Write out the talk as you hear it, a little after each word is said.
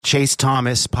Chase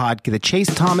Thomas the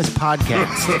Chase Thomas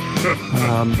podcast.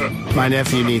 My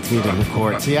nephew needs me to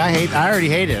record. See, I already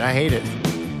hate it. I hate it.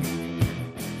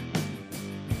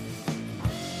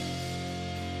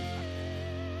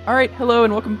 All right, hello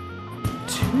and welcome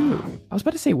to, I was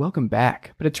about to say welcome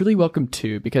back, but it's really welcome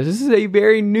to, because this is a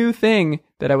very new thing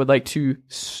that I would like to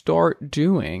start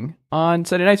doing on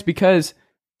Sunday nights, because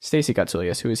Stacey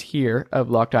Gotsulias, who is here of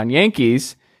Locked On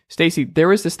Yankees, Stacey, there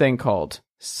was this thing called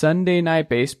Sunday Night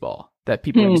Baseball that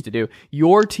people used to do.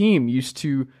 Your team used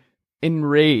to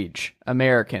enrage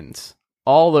Americans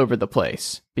all over the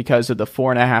place because of the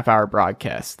 4.5-hour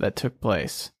broadcast that took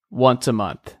place once a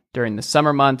month during the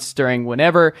summer months, during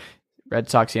whenever Red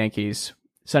Sox, Yankees,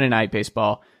 Sunday Night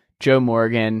Baseball, Joe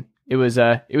Morgan. It was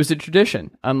a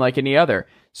tradition unlike any other.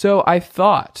 So I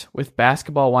thought, with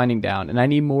basketball winding down, and I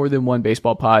need more than one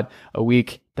baseball pod a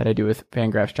week that I do with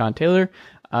Fangraphs John Taylor,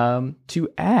 to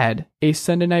add a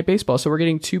Sunday Night Baseball. So we're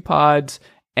getting 2 pods,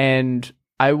 and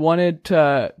I wanted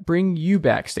to bring you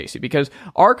back, Stacey, because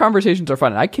our conversations are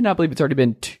fun. And I cannot believe it's already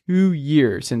been 2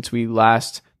 years since we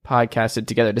last podcasted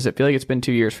together. Does it feel like it's been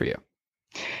 2 years for you?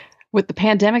 With the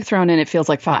pandemic thrown in, it feels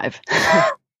like 5.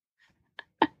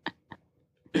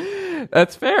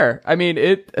 That's fair. I mean,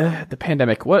 the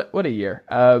pandemic, what a year.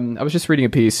 I was just reading a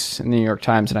piece in the New York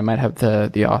Times, and I might have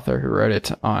the author who wrote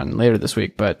it on later this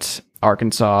week, but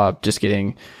Arkansas just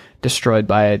getting destroyed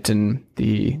by it, and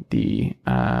the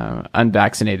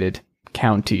unvaccinated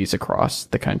counties across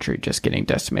the country just getting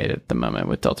decimated at the moment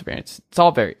with Delta variants. It's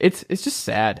all it's just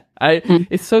sad.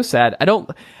 It's so sad.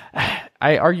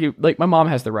 I argue, like, my mom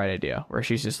has the right idea where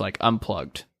she's just like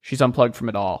unplugged. She's unplugged from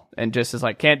it all and just is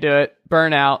like, can't do it,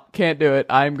 burn out, can't do it.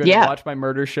 I'm going to watch my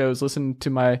murder shows, listen to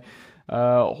my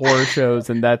horror shows,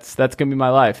 and that's going to be my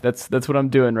life. That's what I'm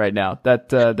doing right now.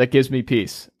 That gives me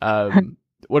peace.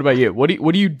 What about you? What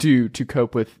do you do to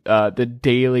cope with the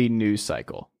daily news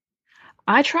cycle?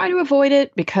 I try to avoid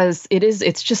it because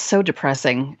it's just so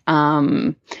depressing.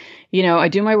 I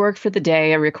do my work for the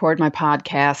day. I record my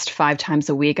podcast 5 times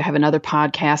a week. I have another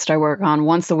podcast I work on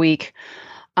once a week.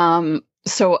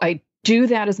 So I do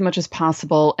that as much as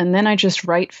possible. And then I just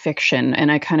write fiction,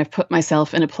 and I kind of put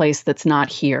myself in a place that's not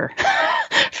here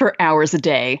for hours a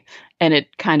day. And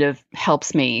it kind of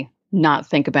helps me not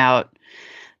think about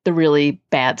the really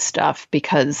bad stuff,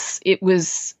 because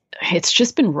it's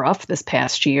just been rough this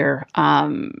past year. I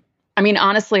mean,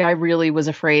 honestly, I really was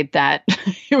afraid that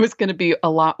it was going to be a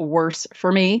lot worse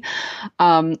for me,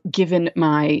 given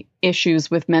my issues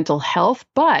with mental health.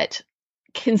 But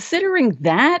considering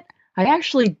that, I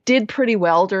actually did pretty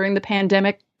well during the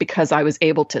pandemic because I was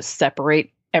able to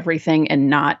separate everything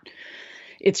and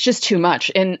it's just too much.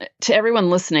 And to everyone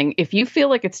listening, if you feel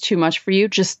like it's too much for you,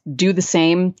 just do the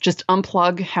same. Just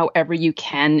unplug however you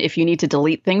can. If you need to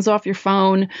delete things off your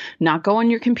phone, not go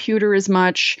on your computer as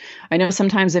much. I know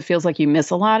sometimes it feels like you miss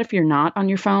a lot if you're not on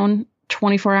your phone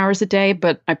 24 hours a day,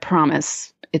 but I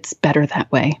promise it's better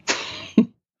that way.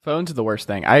 Phone's the worst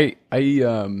thing.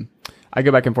 I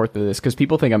go back and forth with this because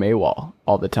people think I'm AWOL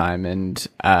all the time. And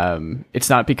it's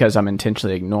not because I'm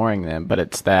intentionally ignoring them, but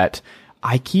it's that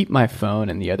I keep my phone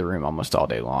in the other room almost all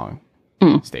day long,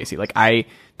 Stacey. Like,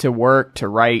 to work, to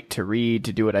write, to read,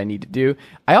 to do what I need to do.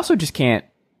 I also just can't,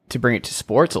 to bring it to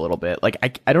sports a little bit. Like,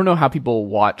 I don't know how people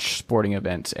watch sporting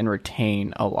events and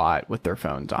retain a lot with their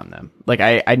phones on them. Like,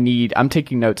 I'm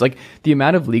taking notes. Like, the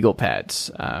amount of legal pads.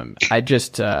 I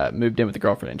just moved in with a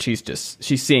girlfriend, and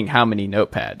she's seeing how many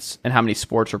notepads and how many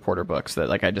sports reporter books that,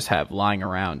 like, I just have lying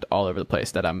around all over the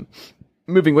place that I'm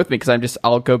moving with me, because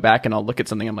I'll go back and I'll look at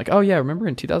something. I'm like, oh yeah, remember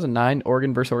in 2009,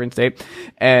 Oregon versus Oregon State?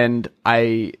 And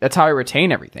that's how I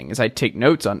retain everything, is I take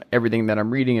notes on everything that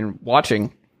I'm reading and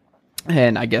watching.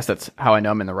 And I guess that's how I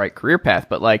know I'm in the right career path.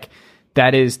 But like,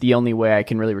 that is the only way I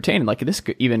can really retain. And like, this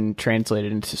could even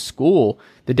translated into school,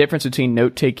 the difference between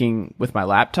note taking with my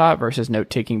laptop versus note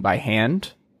taking by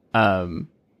hand, night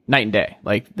and day,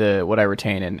 like what I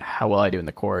retain and how well I do in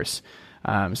the course.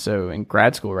 So in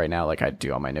grad school right now, like, I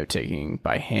do all my note taking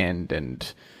by hand,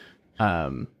 and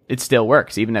it still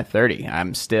works even at 30.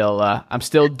 I'm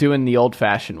still doing the old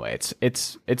fashioned way.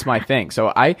 It's my thing.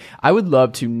 So I would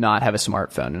love to not have a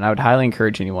smartphone, and I would highly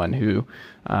encourage anyone who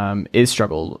is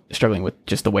struggling with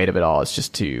just the weight of it all, is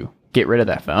just to get rid of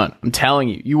that phone. I'm telling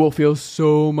you, you will feel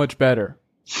so much better.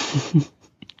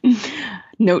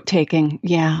 Note taking.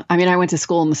 Yeah. I mean, I went to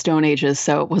school in the Stone Ages,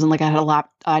 so it wasn't like I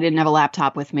didn't have a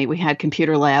laptop with me. We had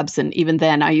computer labs. And even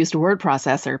then I used a word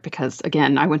processor because,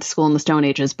 again, I went to school in the Stone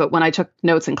Ages. But when I took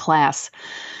notes in class,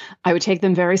 I would take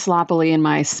them very sloppily in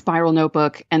my spiral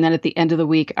notebook. And then at the end of the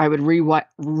week, I would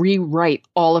rewrite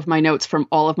all of my notes from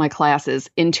all of my classes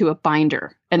into a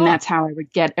binder. And that's how I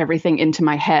would get everything into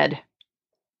my head.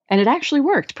 And it actually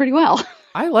worked pretty well.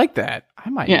 I like that. I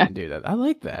might even do that. I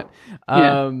like that.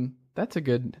 That's a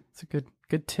good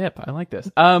tip. I like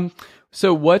this.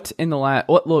 So what in the last,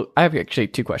 look, I have actually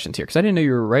two questions here because I didn't know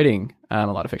you were writing a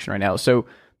lot of fiction right now. So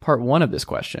part one of this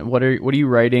question, what are you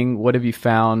writing? What have you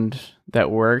found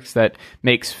that works, that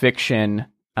makes fiction?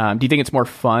 Do you think it's more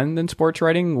fun than sports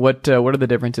writing? What are the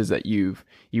differences that you've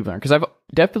learned? Because I've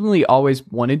definitely always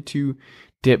wanted to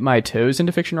dip my toes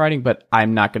into fiction writing, but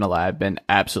I'm not going to lie, I've been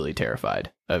absolutely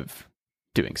terrified of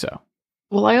doing so.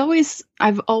 Well,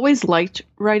 I've always liked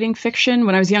writing fiction.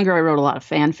 When I was younger, I wrote a lot of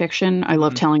fan fiction. I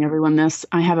love telling everyone this.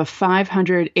 I have a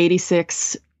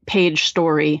 586-page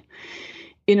story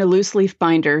in a loose leaf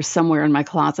binder somewhere in my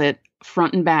closet,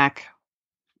 front and back,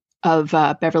 of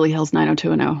Beverly Hills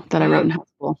 90210 that I wrote in high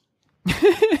school.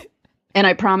 And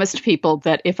I promised people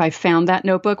that if I found that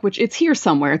notebook, which it's here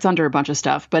somewhere, it's under a bunch of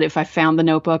stuff, but if I found the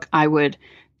notebook, I would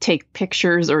take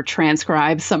pictures or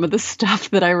transcribe some of the stuff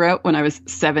that I wrote when I was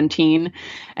 17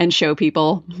 and show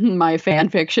people my fan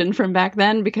fiction from back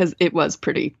then, because it was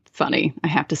pretty funny, I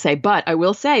have to say. But I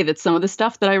will say that some of the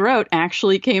stuff that I wrote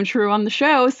actually came true on the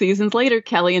show seasons later.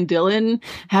 Kelly and Dylan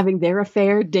having their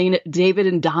affair, David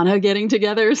and Donna getting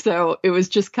together. So it was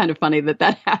just kind of funny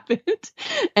that happened.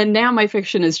 And now my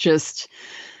fiction is just,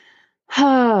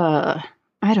 I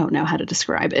don't know how to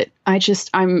describe it.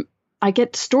 I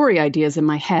get story ideas in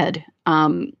my head.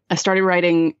 I started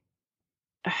writing,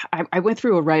 I went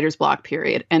through a writer's block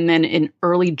period. And then in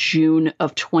early June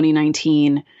of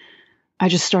 2019, I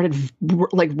just started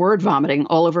word vomiting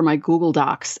all over my Google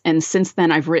Docs. And since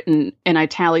then I've written, and I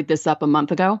tallied this up a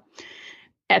month ago.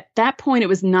 At that point, it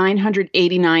was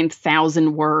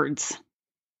 989,000 words.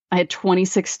 I had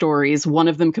 26 stories, one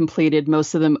of them completed,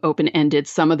 most of them open-ended.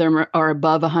 Some of them are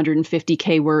above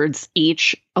 150K words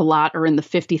each. A lot are in the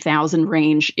 50,000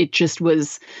 range. It just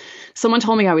was, someone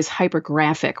told me I was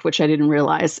hypergraphic, which I didn't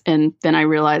realize. And then I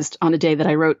realized on a day that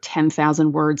I wrote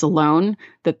 10,000 words alone,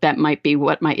 that might be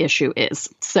what my issue is.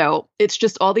 So it's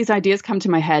just all these ideas come to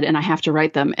my head and I have to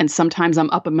write them. And sometimes I'm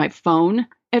up on my phone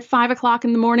at 5 o'clock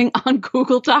in the morning on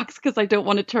Google Docs because I don't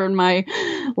want to turn my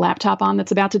laptop on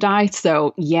that's about to die.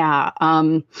 So yeah,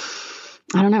 I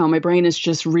don't know. My brain is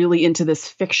just really into this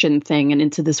fiction thing and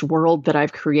into this world that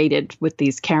I've created with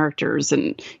these characters.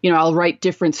 And, I'll write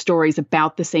different stories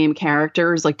about the same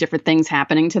characters, like different things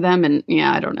happening to them. And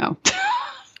yeah, I don't know.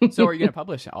 So are you going to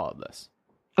publish all of this?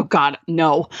 Oh God,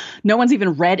 no. No one's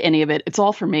even read any of it. It's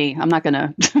all for me. I'm not going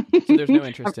to. So there's no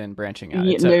interest in branching out.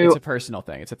 It's a personal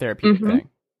thing. It's a therapeutic thing.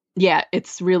 Yeah,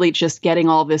 it's really just getting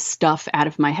all this stuff out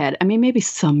of my head. I mean, maybe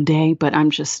someday, but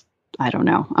I don't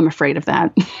know. I'm afraid of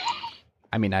that.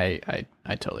 I mean, I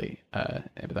totally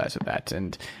empathize with that.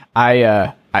 And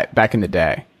I back in the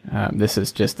day, this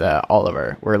is just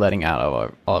we're letting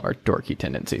out all of our dorky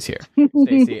tendencies here.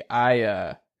 Stacey,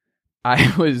 I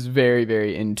was very,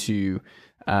 very into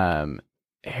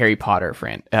Harry Potter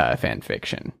fan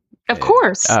fiction. Of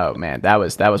course. Oh man, that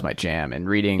was my jam. And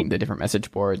reading the different message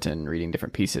boards and reading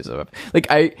different pieces of, like,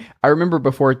 I remember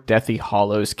before Deathly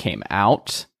Hallows came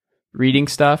out, reading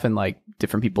stuff and like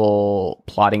different people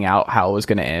plotting out how it was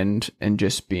going to end and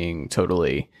just being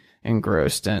totally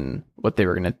engrossed in what they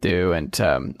were going to do. And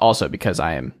also because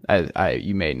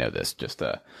you may know this, just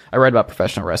I write about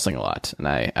professional wrestling a lot and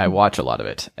I watch a lot of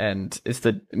it, and it's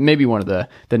maybe one of the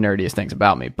nerdiest things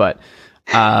about me, but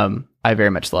I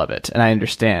very much love it, and I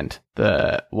understand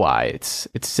why it's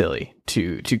silly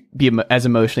to be as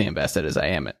emotionally invested as I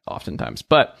am oftentimes.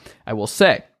 But I will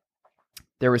say,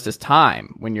 there was this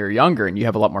time when you're younger and you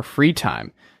have a lot more free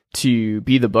time to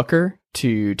be the booker,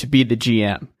 to be the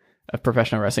GM of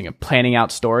professional wrestling and planning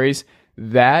out stories.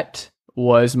 That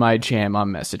was my jam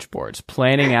on message boards.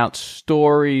 Planning out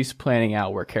stories, planning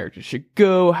out where characters should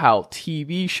go, how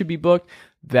TV should be booked.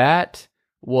 That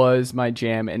was my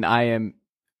jam, and I am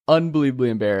unbelievably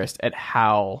embarrassed at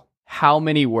how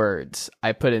many words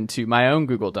I put into my own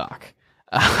Google Doc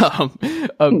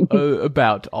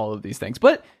about all of these things.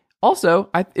 But also,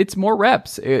 it's more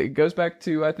reps. It goes back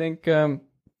to, I think, the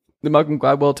Malcolm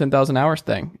Gladwell 10,000 hours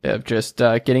thing of just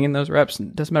getting in those reps.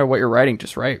 It doesn't matter what you're writing,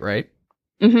 just write, right?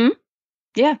 Mm-hmm.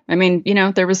 Yeah. I mean,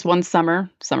 there was one summer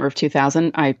of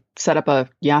 2000, I set up a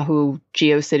Yahoo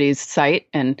GeoCities site,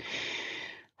 and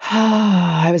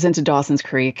I was into Dawson's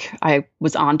Creek. I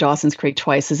was on Dawson's Creek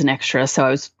twice as an extra, so I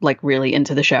was like really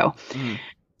into the show. Mm.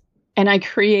 And I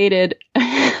created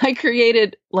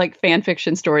like fan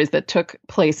fiction stories that took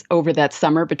place over that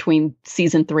summer between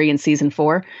season 3 and season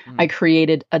 4. I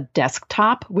created a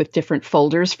desktop with different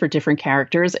folders for different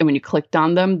characters. And when you clicked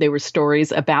on them, they were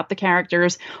stories about the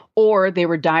characters, or they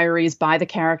were diaries by the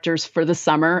characters for the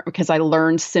summer, because I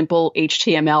learned simple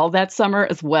HTML that summer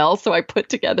as well. So I put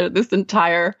together this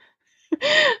entire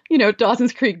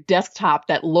Dawson's Creek desktop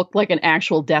that looked like an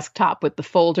actual desktop with the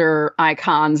folder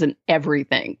icons and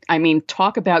everything. I mean,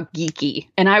 talk about geeky.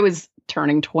 And I was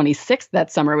turning 26 that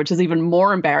summer, which is even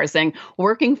more embarrassing,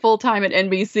 working full time at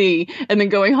NBC and then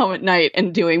going home at night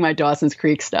and doing my Dawson's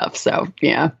Creek stuff. So,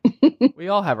 yeah. We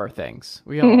all have our things.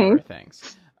 We all have our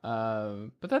things.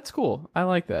 But that's cool. I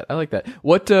like that.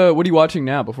 What are you watching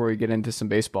now before we get into some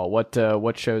baseball?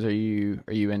 What shows are you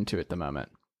into at the moment?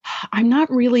 I'm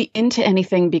not really into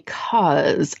anything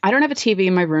because I don't have a TV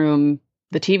in my room.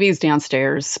 The TV is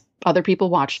downstairs. Other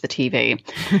people watch the TV.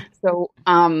 So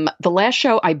the last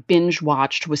show I binge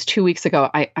watched was 2 weeks ago.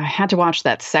 I had to watch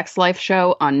that Sex Life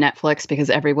show on Netflix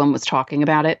because everyone was talking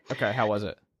about it. Okay, how was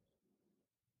it?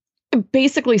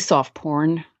 Basically soft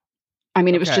porn. I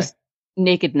mean, it was just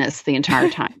nakedness the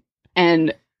entire time.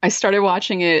 And I started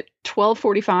watching it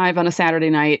 12:45 on a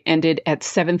Saturday night, ended at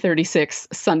 7:36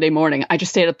 Sunday morning. I just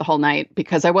stayed up the whole night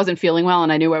because I wasn't feeling well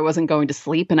and I knew I wasn't going to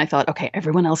sleep. And I thought, okay,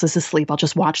 everyone else is asleep. I'll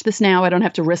just watch this now. I don't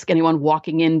have to risk anyone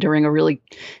walking in during a really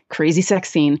crazy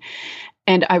sex scene.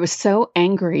 And I was so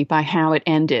angry by how it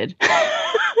ended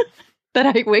that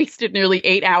I wasted nearly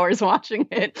 8 hours watching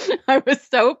it.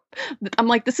 I'm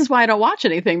like, this is why I don't watch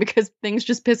anything, because things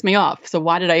just piss me off. So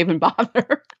why did I even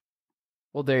bother?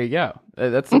 Well, there you go.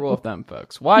 That's the rule of thumb,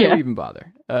 folks. Why do we even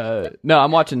bother? No,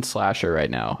 I'm watching Slasher right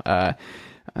now.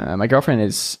 My girlfriend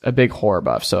is a big horror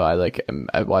buff, so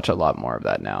I watch a lot more of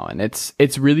that now, and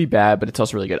it's really bad, but it's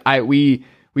also really good.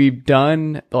 We've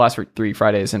done the last 3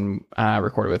 Fridays and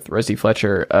recorded with Rosie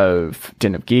Fletcher of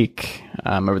Den of Geek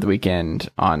over the weekend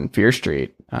on Fear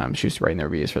Street. She was writing the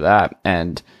reviews for that,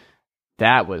 and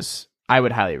that was, I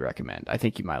would highly recommend. I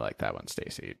think you might like that one,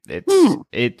 Stacey.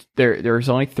 There's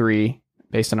only 3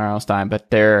 based on R.L. Stine, but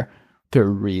they're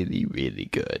really, really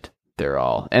good. They're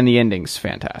all, and the ending's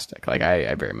fantastic. Like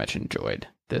I very much enjoyed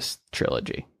this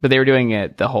trilogy, but they were doing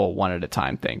it the whole one at a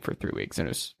time thing for 3 weeks, and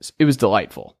it was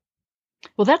delightful.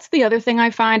 Well, that's the other thing I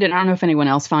find, and I don't know if anyone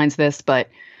else finds this, but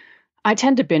I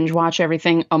tend to binge watch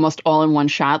everything almost all in one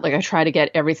shot. Like I try to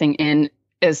get everything in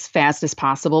as fast as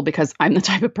possible because I'm the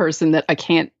type of person that I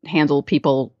can't handle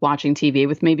people watching TV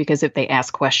with me, because if they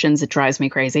ask questions, it drives me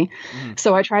crazy. Mm.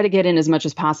 So I try to get in as much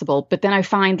as possible. But then I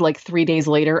find like 3 days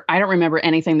later, I don't remember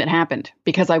anything that happened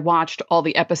because I watched all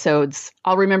the episodes.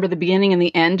 I'll remember the beginning and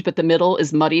the end, but the middle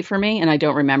is muddy for me and I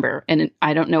don't remember. And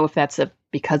I don't know if that's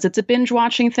because it's a binge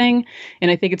watching thing.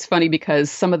 And I think it's funny because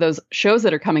some of those shows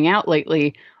that are coming out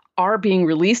lately are being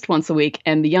released once a week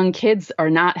and the young kids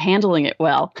are not handling it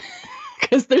well.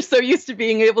 Because they're so used to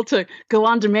being able to go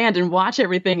on demand and watch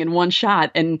everything in one shot,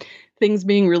 and things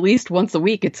being released once a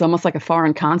week, it's almost like a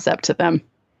foreign concept to them.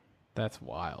 That's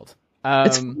wild.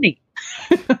 It's funny.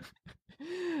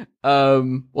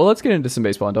 Well, let's get into some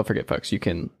baseball. And don't forget, folks, you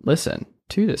can listen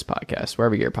to this podcast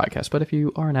wherever you get your podcast. But if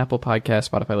you are an Apple Podcast,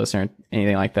 Spotify listener,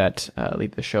 anything like that,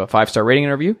 leave the show a 5-star rating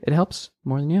and review. It helps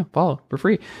more than you. Follow for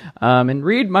free. And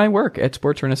read my work at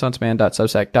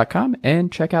sportsrenaissanceman.substack.com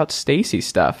and check out Stacey's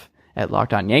stuff at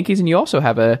Locked On Yankees. And you also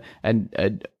have I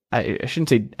shouldn't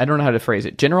say, I don't know how to phrase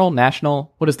it, general,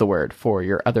 national, what is the word for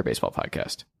your other baseball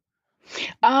podcast?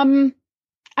 I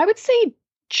would say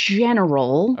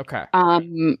general. Okay.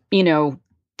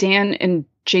 Dan and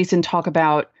Jason talk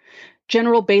about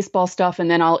general baseball stuff, and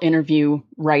then I'll interview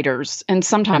writers and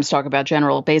sometimes talk about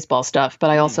general baseball stuff, but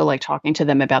I also like talking to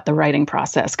them about the writing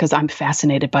process because I'm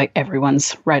fascinated by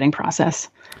everyone's writing process.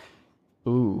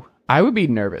 Ooh. I would be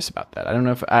nervous about that. I don't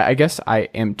know if I guess I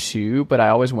am too, but I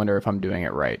always wonder if I'm doing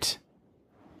it right.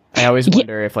 I always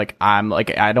wonder if I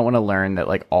don't want to learn that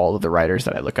like all of the writers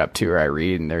that I look up to or I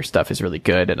read and their stuff is really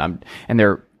good and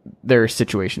their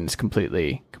situation is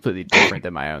completely different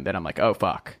than my own. Then I'm like, oh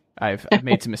fuck, I've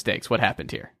made some mistakes. What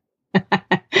happened here?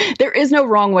 There is no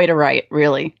wrong way to write,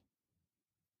 really.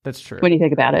 That's true. When you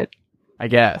think about it. I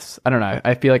guess. I don't know.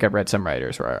 I feel like I've read some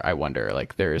writers where I wonder,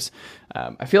 like, there's,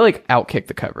 I feel like Outkick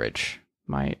the Coverage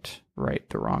might write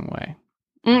the wrong way.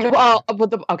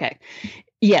 Okay.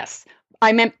 Yes.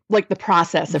 I meant like the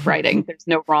process of writing. There's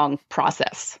no wrong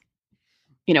process.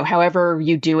 However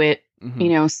you do it You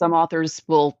know, some authors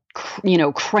will,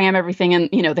 cram everything in,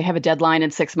 they have a deadline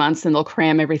in 6 months and they'll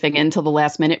cram everything in till the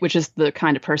last minute, which is the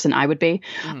kind of person I would be.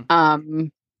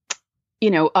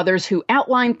 Others who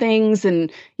outline things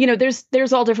and,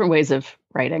 there's all different ways of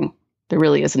writing. There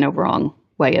really is no wrong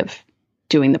way of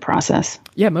doing the process.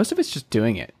 Yeah, most of it's just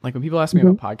doing it. Like when people ask me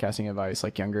about podcasting advice,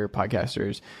 like younger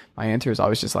podcasters, my answer is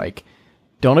always just like,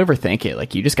 don't overthink it.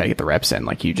 Like you just got to get the reps in.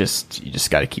 Like you just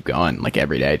got to keep going like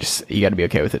every day. You got to be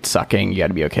okay with it sucking. You got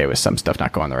to be okay with some stuff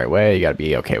not going the right way. You got to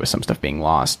be okay with some stuff being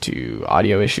lost to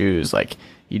audio issues. Like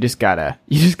you just gotta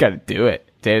do it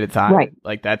day at a time. Right.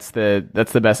 Like that's the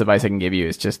best advice I can give you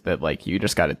is just that like you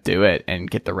just got to do it and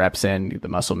get the reps in, get the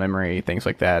muscle memory, things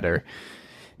like that, or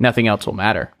nothing else will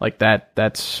matter. Like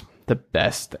that's the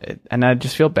best. And I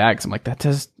just feel bad because I'm like, that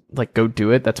does like go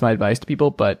do it. That's my advice to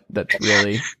people, but that's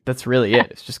really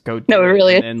it. It's just go do it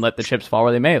really and let the chips fall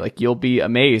where they may. Like you'll be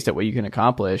amazed at what you can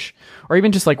accomplish, or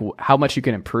even just like how much you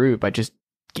can improve by just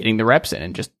getting the reps in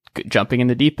and just jumping in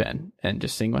the deep end and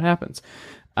just seeing what happens.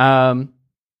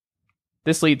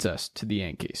 This leads us to the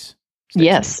Yankees.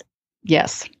 Stacey.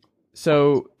 Yes.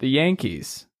 So the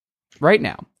Yankees right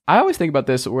now, I always think about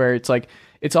this where it's like,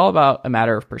 it's all about a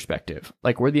matter of perspective.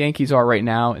 Like where the Yankees are right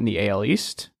now in the AL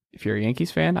East, if you're a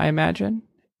Yankees fan, I imagine,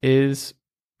 is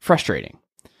frustrating.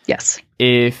 Yes.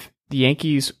 If the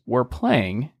Yankees were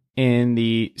playing in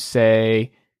the,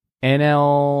 say,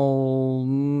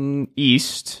 NL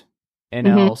East,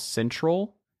 NL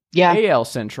Central, AL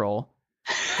Central,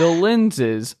 the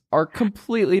lenses are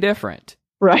completely different.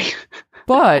 Right.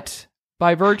 But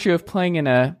by virtue of playing in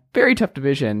a very tough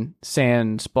division,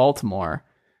 sans Baltimore,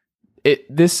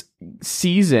 this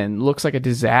season looks like a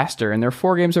disaster, and they're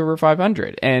 4 games over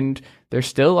 500, and there's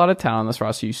still a lot of talent on this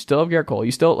roster. You still have Garrett Cole.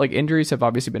 You still, like, injuries have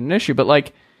obviously been an issue, but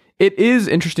like it is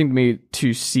interesting to me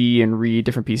to see and read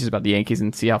different pieces about the Yankees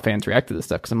and see how fans react to this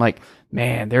stuff. Because I'm like,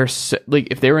 man, they're so, like,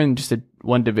 if they were in just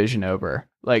one division over,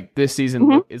 like this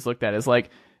season is looked at as like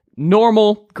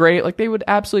normal, great. Like they would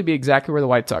absolutely be exactly where the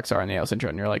White Sox are in the AL Central,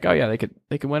 and you're like, oh yeah,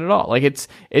 they could win it all. Like it's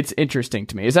interesting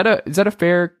to me. Is that a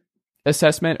fair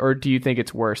assessment, or do you think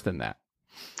it's worse than that?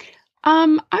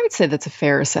 I would say that's a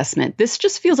fair assessment. This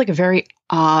just feels like a very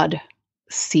odd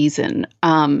season.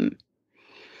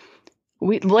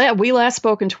 We last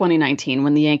spoke in 2019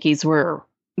 when the Yankees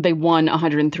they won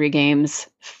 103 games,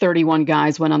 31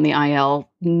 guys went on the IL.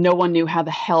 No one knew how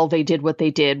the hell they did what they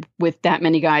did with that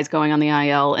many guys going on the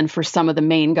IL, and for some of the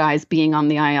main guys being on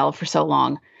the IL for so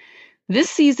long. This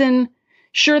season,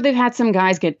 sure, they've had some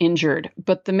guys get injured,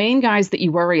 but the main guys that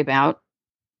you worry about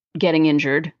getting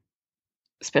injured,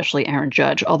 especially Aaron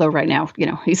Judge, although right now,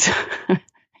 he's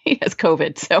he has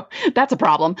COVID, so that's a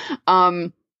problem.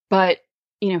 But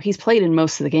he's played in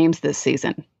most of the games this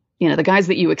season. The guys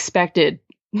that you expected,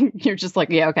 you're just like,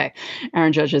 yeah, okay,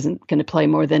 Aaron Judge isn't going to play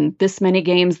more than this many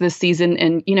games this season.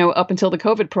 And, up until the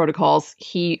COVID protocols,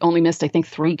 he only missed, I think,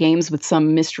 3 games with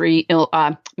some mystery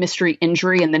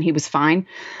injury, and then he was fine.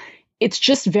 It's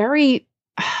just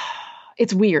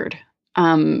it's weird.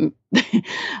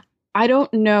 I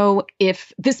don't know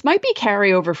if this might be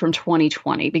carryover from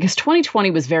 2020, because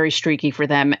 2020 was very streaky for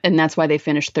them, and that's why they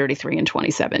finished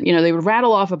 33-27. They would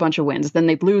rattle off a bunch of wins, then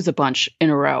they'd lose a bunch in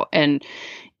a row, and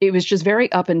it was just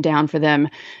very up and down for them.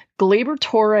 Gleyber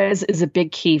Torres is a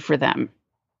big key for them.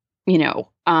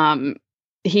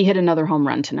 He hit another home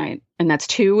run tonight, and that's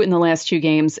 2 in the last 2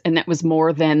 games, and that was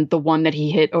more than the one that he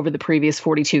hit over the previous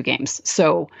 42 games.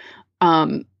 So,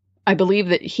 I believe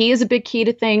that he is a big key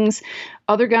to things.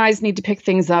 Other guys need to pick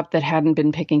things up that hadn't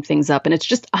been picking things up. And it's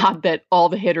just odd that all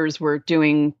the hitters were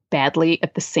doing badly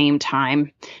at the same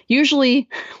time. Usually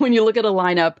when you look at a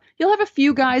lineup, you'll have a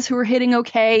few guys who are hitting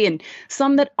okay and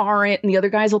some that aren't, and the other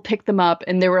guys will pick them up.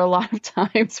 And there were a lot of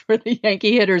times where the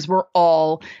Yankee hitters were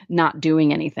all not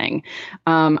doing anything.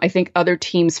 I think other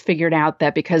teams figured out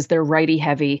that because they're righty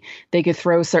heavy, they could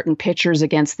throw certain pitchers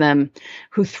against them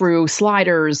who threw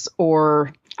sliders,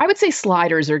 or I would say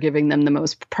sliders are giving them the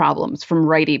most problems, from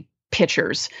righty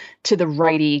pitchers to the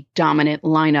righty dominant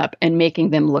lineup, and making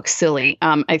them look silly.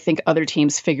 I think other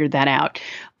teams figured that out.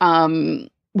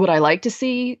 Would I like to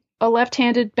see a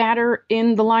left-handed batter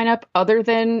in the lineup other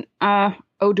than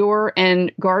Odor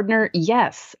and Gardner?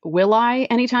 Yes. Will I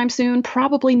anytime soon?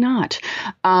 Probably not.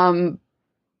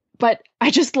 But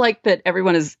I just like that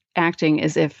everyone is acting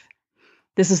as if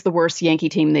this is the worst Yankee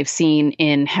team they've seen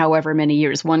in however many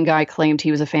years. One guy claimed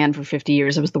he was a fan for 50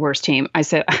 years. It was the worst team. I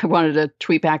wanted to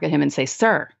tweet back at him and say,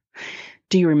 sir,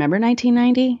 do you remember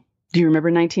 1990? Do you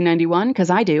remember 1991? Because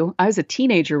I do. I was a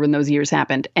teenager when those years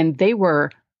happened, and they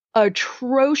were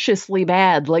atrociously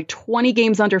bad, like 20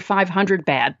 games under 500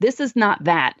 bad. This is not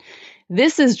that.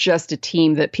 This is just a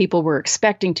team that people were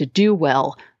expecting to do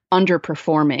well,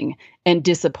 underperforming and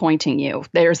disappointing you.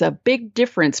 There's a big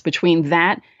difference between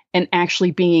that and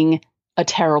actually being a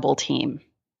terrible team.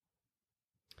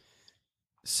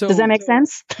 So does that make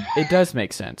sense? It does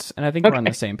make sense. And I think we're on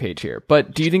the same page here.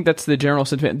 But do you think that's the general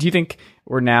sentiment? Do you think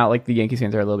we're now, like, the Yankees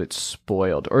fans are a little bit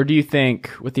spoiled? Or do you think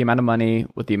with the amount of money,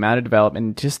 with the amount of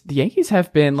development, just the Yankees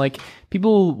have been, like,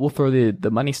 people will throw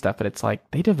the money stuff, but it's like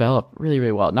they develop really,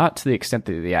 really well. Not to the extent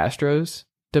that the Astros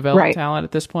develop talent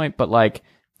at this point, but, like,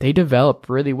 they develop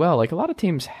really well. Like, a lot of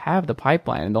teams have the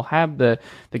pipeline and they'll have the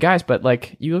guys, but,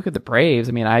 like, you look at the Braves,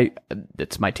 I mean,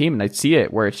 it's my team and I see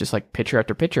it where it's just like pitcher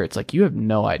after pitcher. It's like, you have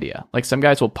no idea. Like, some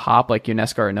guys will pop like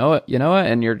Yunesco or Noah,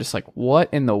 and you're just like, what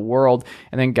in the world?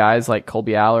 And then guys like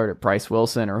Colby Allard or Bryce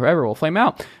Wilson or whoever will flame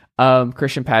out.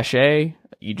 Christian Pache,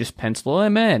 you just pencil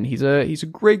him in. He's a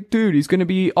great dude. He's going to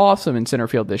be awesome in center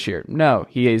field this year. No,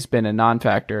 he has been a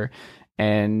non-factor.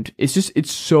 And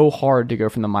it's so hard to go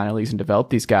from the minor leagues and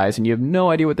develop these guys, and you have no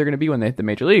idea what they're going to be when they hit the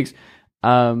major leagues.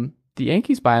 The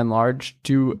Yankees, by and large,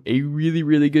 do a really,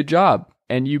 really good job.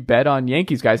 And you bet on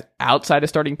Yankees guys outside of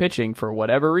starting pitching for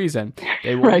whatever reason,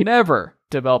 they will never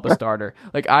develop a starter.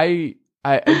 Like, I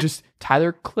just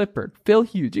Tyler Clippard, Phil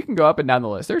Hughes. You can go up and down the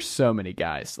list. There's so many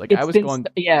guys. Like, I did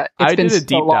a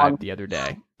deep dive the other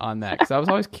day on that because I was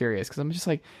always curious. Because I'm just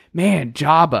like, man,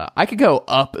 Jabba. I could go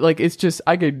up. Like, it's just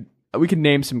we can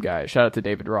name some guys. Shout out to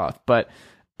David Roth. But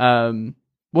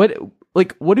what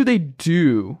do they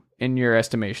do in your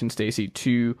estimation, Stacey,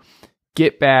 to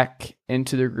get back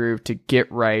into the groove, to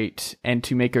get right, and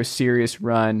to make a serious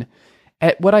run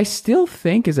at what I still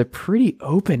think is a pretty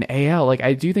open AL? Like,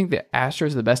 I do think the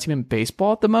Astros are the best team in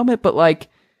baseball at the moment, but, like,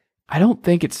 I don't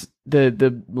think it's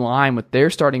the line with their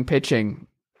starting pitching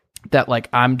that,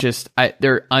 like,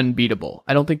 they're unbeatable.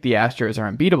 I don't think the Astros are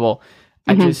unbeatable.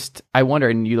 I wonder,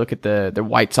 and you look at the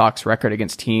White Sox record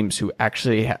against teams who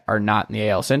actually are not in the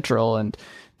AL Central and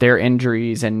their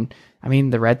injuries. And I mean,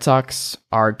 the Red Sox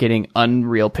are getting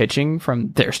unreal pitching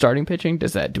from their starting pitching.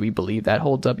 Do we believe that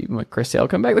holds up even with Chris Sale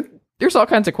come back? Like, there's all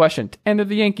kinds of questions. And they're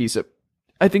the Yankees. So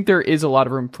I think there is a lot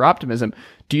of room for optimism.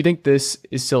 Do you think this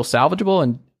is still salvageable?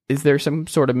 And is there some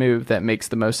sort of move that makes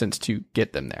the most sense to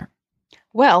get them there?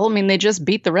 Well, I mean, they just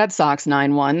beat the Red Sox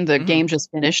 9-1. The game just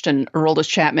finished, and Aroldis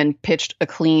Chapman pitched a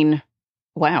clean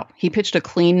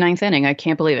ninth inning. I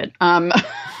can't believe it.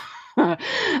 I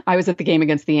was at the game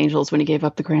against the Angels when he gave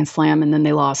up the grand slam, and then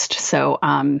they lost. So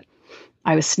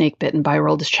I was snake bitten by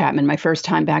Aroldis Chapman, my first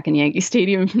time back in Yankee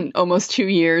Stadium in almost 2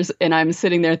 years. And I'm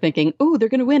sitting there thinking, oh, they're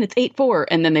going to win. It's 8-4.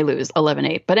 And then they lose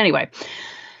 11-8. But anyway,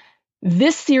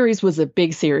 this series was a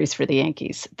big series for the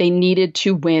Yankees. They needed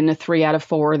to win 3 out of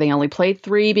 4. They only played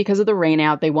 3 because of the rain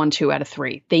out. They won 2 out of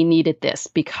 3. They needed this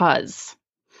because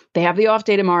they have the off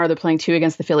day tomorrow. They're playing 2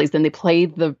 against the Phillies. Then they play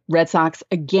the Red Sox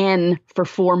again for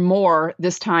 4 more,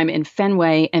 this time in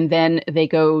Fenway. And then they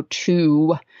go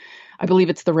to, I believe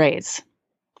it's the Rays.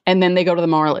 And then they go to the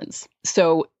Marlins.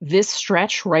 So this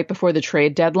stretch right before the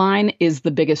trade deadline is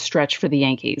the biggest stretch for the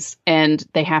Yankees. And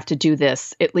they have to do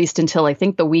this at least until, I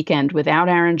think, the weekend, without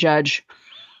Aaron Judge,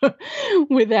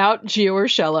 without Gio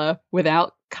Urshela,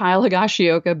 without Kyle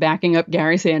Higashioka backing up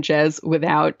Gary Sanchez,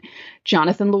 without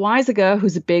Jonathan Loaisiga,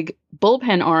 who's a big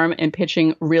bullpen arm and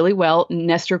pitching really well,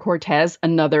 Nestor Cortez,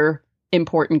 another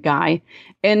important guy.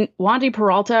 And Wandy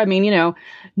Peralta, I mean,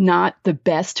 not the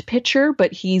best pitcher,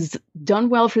 but he's done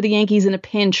well for the Yankees in a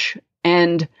pinch.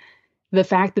 And the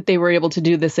fact that they were able to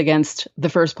do this against the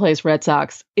first place Red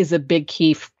Sox is a big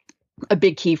key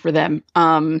for them.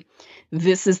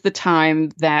 This is the time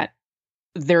that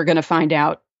they're going to find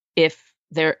out if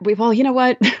you know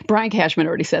what? Brian Cashman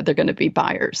already said they're going to be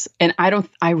buyers. And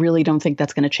I really don't think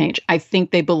that's going to change. I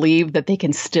think they believe that they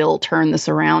can still turn this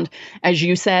around. As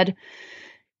you said,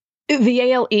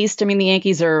 the AL East, I mean, the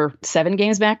Yankees are 7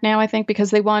 games back now, I think,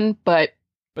 because they won, but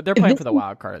they're playing for the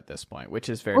wild card at this point, which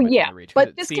is very much in the reach.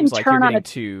 But this seems like you're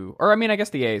getting I guess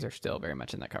the A's are still very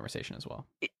much in that conversation as well.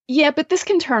 Yeah, but this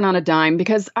can turn on a dime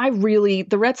because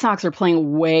the Red Sox are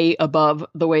playing way above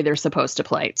the way they're supposed to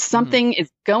play. Something is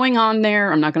going on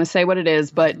there. I'm not going to say what it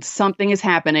is, but something is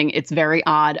happening. It's very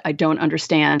odd. I don't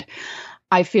understand.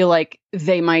 I feel like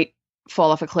they might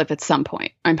fall off a cliff at some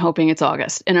point. I'm hoping it's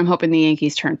August, and I'm hoping the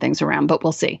Yankees turn things around, but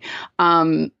we'll see.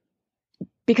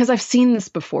 Because I've seen this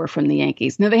before from the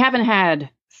Yankees. Now, they haven't had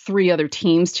 3 other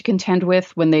teams to contend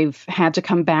with when they've had to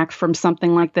come back from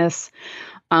something like this.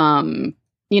 And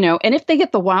if they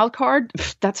get the wild card,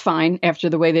 that's fine. After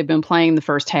the way they've been playing the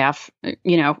first half,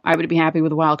 I would be happy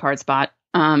with a wild card spot.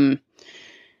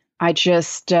 I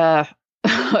just,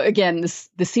 again,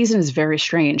 the season is very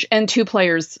strange. And 2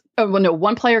 players,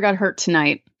 one player got hurt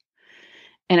tonight.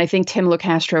 And I think Tim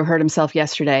LoCastro hurt himself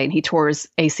yesterday and he tore his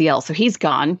ACL. So he's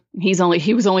gone. He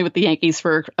was only with the Yankees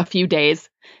for a few days,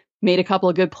 made a couple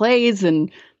of good plays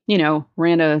and, hit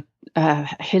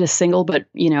a single, but,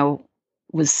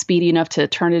 was speedy enough to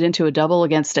turn it into a double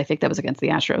against the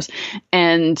Astros.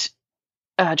 And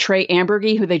Trey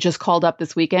Ambergy, who they just called up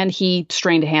this weekend, he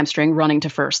strained a hamstring running to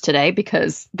first today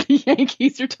because the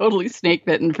Yankees are totally snake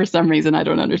bitten for some reason. I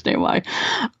don't understand why.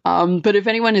 But if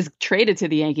anyone is traded to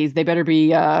the Yankees, they better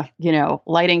be,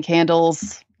 lighting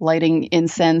candles, lighting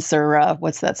incense, or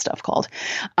what's that stuff called?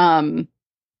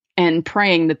 And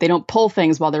praying that they don't pull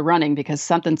things while they're running because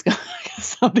something's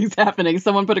happening.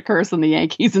 Someone put a curse on the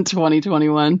Yankees in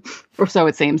 2021, or so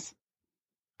it seems.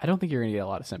 I don't think you're going to get a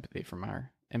lot of sympathy from our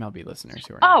MLB listeners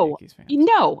who are not Yankees fans.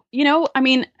 No.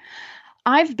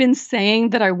 I've been saying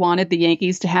that I wanted the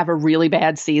Yankees to have a really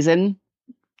bad season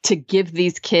to give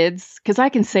these kids, because I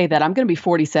can say that I'm going to be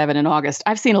 47 in August.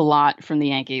 I've seen a lot from the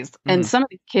Yankees, and some of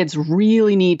these kids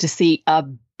really need to see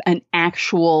an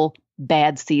actual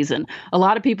bad season. A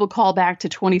lot of people call back to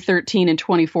 2013 and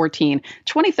 2014.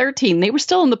 2013, they were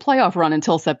still in the playoff run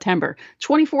until September.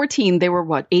 2014, they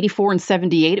were 84 and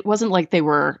 78. It wasn't like they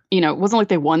were, it wasn't like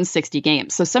they won 60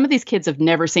 games. So some of these kids have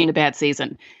never seen a bad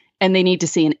season and they need to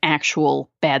see an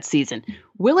actual bad season.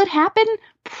 Will it happen?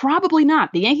 Probably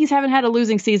not. The Yankees haven't had a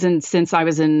losing season since I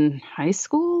was in high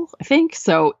school, I think.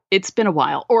 So it's been a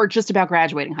while, or just about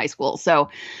graduating high school. So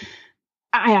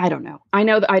I don't know. I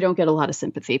know that I don't get a lot of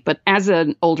sympathy, but as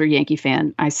an older Yankee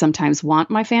fan, I sometimes want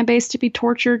my fan base to be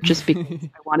tortured just because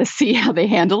I want to see how they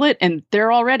handle it. And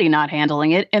they're already not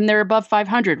handling it. And they're above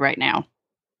 500 right now.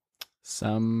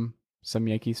 Some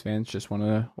Yankees fans just want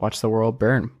to watch the world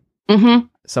burn. Mm-hmm.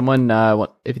 Someone,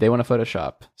 if they want to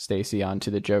Photoshop Stacey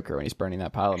onto the Joker when he's burning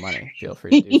that pile of money, feel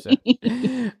free to do so.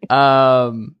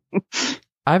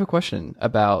 I have a question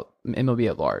about MLB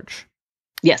at large.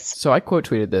 Yes. So I quote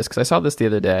tweeted this because I saw this the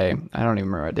other day. I don't even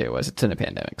remember what day it was. It's in a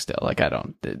pandemic still.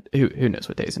 Who knows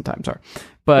what days and times are.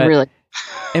 But really?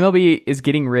 MLB is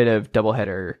getting rid of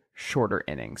doubleheader shorter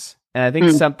innings. And I think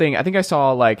I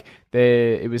saw it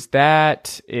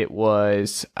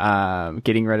was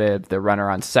getting rid of the runner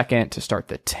on second to start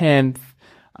the 10th.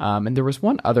 And there was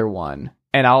one other one.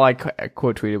 And I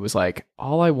quote tweeted was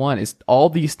all I want is all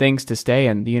these things to stay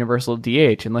in the universal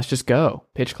DH and let's just go.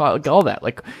 Pitch clock, all that.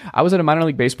 I was at a minor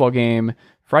league baseball game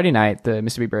Friday night, the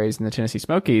Mississippi Braves and the Tennessee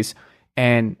Smokies,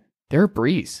 and they're a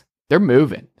breeze. They're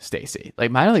moving, Stacey.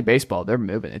 Minor league baseball, they're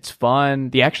moving. It's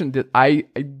fun. The action, I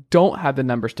don't have the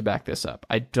numbers to back this up.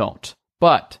 I don't.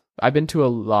 But I've been to a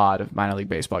lot of minor league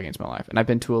baseball games in my life, and I've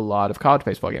been to a lot of college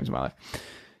baseball games in my life.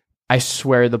 I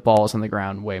swear the ball is on the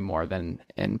ground way more than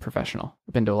in professional.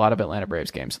 I've been to a lot of Atlanta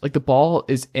Braves games. The ball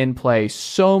is in play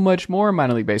so much more in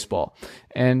minor league baseball.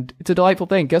 And it's a delightful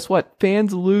thing. Guess what?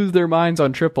 Fans lose their minds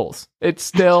on triples. It's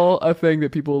still a thing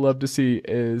that people love to see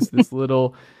is this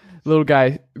little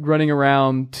guy running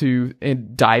around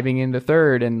and diving into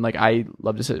third. And I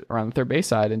love to sit around the third base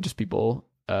side and just people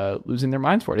losing their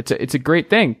minds for it. It's a great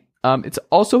thing. It's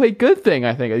also a good thing,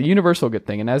 I think, a universal good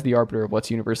thing. And as the arbiter of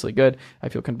what's universally good, I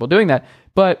feel comfortable doing that.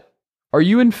 But are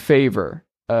you in favor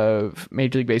of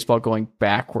Major League Baseball going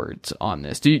backwards on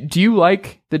this? Do you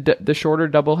like the shorter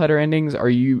doubleheader endings? Are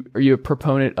you a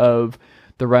proponent of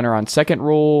the runner on second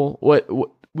rule? What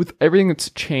with everything that's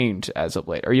changed as of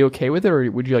late, are you okay with it, or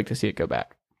would you like to see it go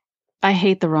back? I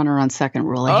hate the runner on second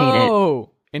rule. I hate it.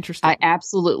 Oh, interesting. I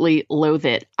absolutely loathe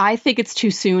it. I think it's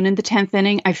too soon in the 10th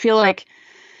inning. I feel like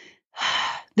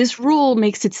this rule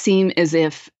makes it seem as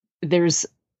if there's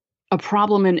a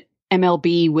problem in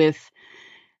MLB with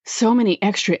so many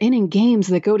extra inning games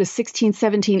that go to 16,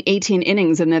 17, 18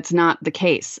 innings, and that's not the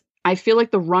case. I feel like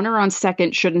the runner on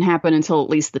second shouldn't happen until at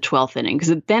least the 12th inning,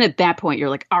 because then at that point you're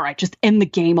like, all right, just end the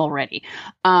game already.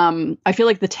 I feel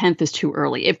like the 10th is too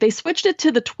early. If they switched it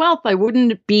to the 12th, I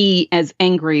wouldn't be as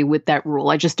angry with that rule.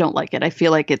 I just don't like it. I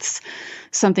feel like it's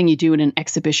something you do in an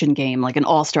exhibition game, like an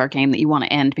all-star game that you want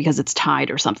to end because it's tied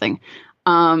or something.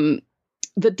 The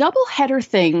doubleheader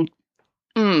thing,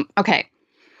 okay.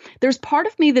 There's part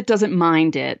of me that doesn't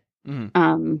mind it.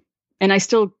 And I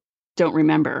still don't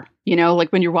remember,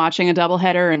 like when you're watching a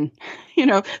doubleheader and,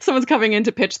 someone's coming in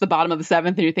to pitch the bottom of the 7th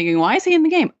and you're thinking, why is he in the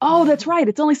game? Oh, that's right.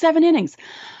 It's only 7 innings.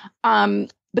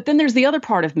 But then there's the other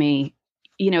part of me,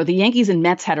 the Yankees and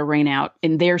Mets had a rain out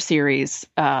in their series.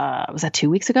 Was that 2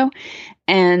 weeks ago?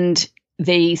 And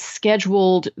they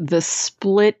scheduled the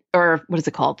split, or what is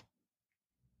it called?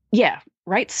 Yeah.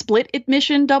 Right. Split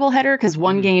admission doubleheader. Cause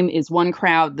one game is one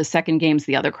crowd. The second game's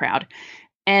the other crowd.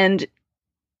 And,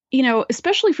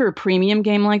 especially for a premium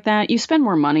game like that, you spend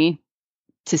more money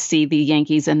to see the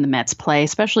Yankees and the Mets play,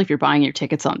 especially if you're buying your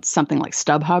tickets on something like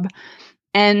StubHub.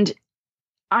 And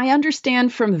I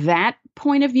understand from that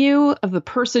point of view of the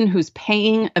person who's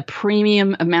paying a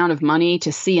premium amount of money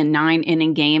to see a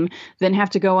 9-inning game, then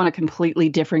have to go on a completely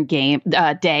different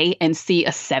day and see a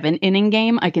 7-inning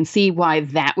game. I can see why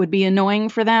that would be annoying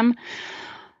for them.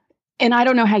 And I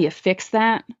don't know how you fix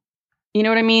that. You know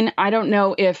what I mean? I don't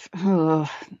know if...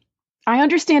 I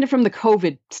understand it from the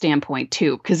COVID standpoint,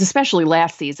 too, because especially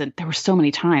last season, there were so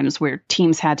many times where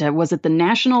teams had to, was it the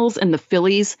Nationals and the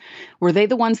Phillies? Were they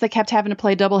the ones that kept having to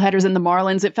play doubleheaders in the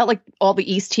Marlins? It felt like all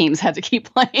the East teams had to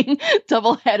keep playing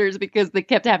doubleheaders because they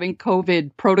kept having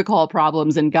COVID protocol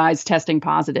problems and guys testing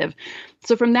positive.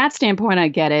 So from that standpoint, I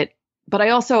get it. But I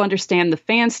also understand the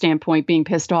fan standpoint being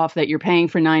pissed off that you're paying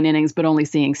for 9 innings, but only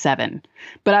seeing 7.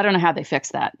 But I don't know how they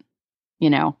fix that. You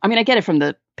know, I mean, I get it from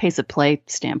the pace of play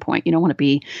standpoint. You don't want to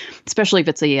be, especially if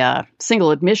it's a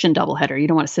single admission doubleheader, you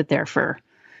don't want to sit there for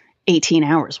 18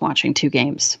 hours watching 2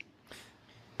 games.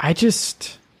 I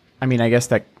mean, I guess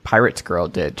that Pirates girl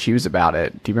did. She was about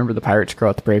it. Do you remember the Pirates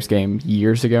girl at the Braves game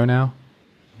years ago now?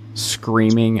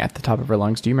 Screaming at the top of her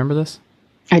lungs. Do you remember this?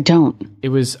 I don't. It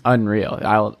was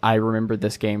unreal. I remember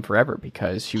this game forever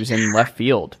because she was in left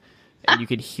field and you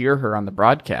could hear her on the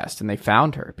broadcast and they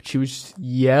found her, but she was just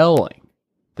yelling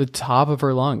the top of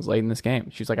her lungs late in this game.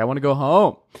 She was like, I want to go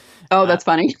home. Oh, that's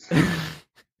funny.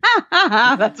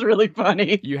 That's really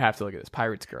funny. You have to look at this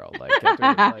Pirates girl.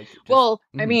 Well,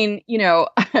 I mean, you know,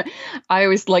 I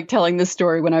always like telling this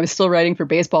story when I was still writing for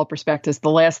Baseball Prospectus. The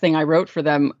last thing I wrote for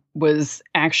them was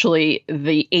actually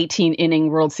the 18-inning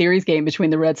World Series game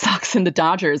between the Red Sox and the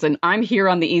Dodgers. And I'm here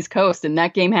on the East Coast, and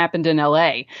that game happened in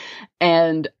LA.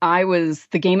 And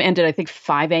the game ended, I think,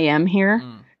 5 a.m. here.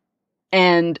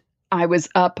 And I was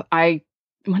up. I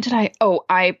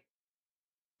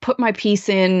put my piece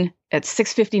in at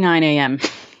 6:59 a.m.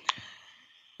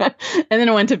 and then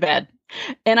I went to bed.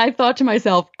 And I thought to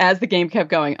myself, as the game kept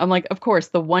going, I'm like, of course,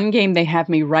 the one game they have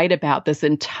me write about this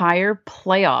entire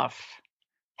playoff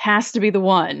has to be the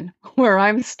one where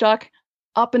I'm stuck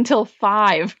up until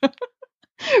 5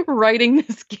 writing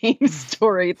this game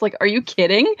story. It's like, are you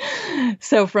kidding?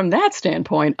 So from that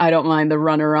standpoint, I don't mind the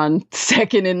runner on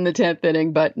second in the 10th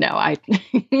inning, but no, I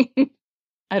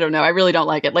don't know. I really don't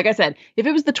like it. Like I said, if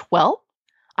it was the 12th,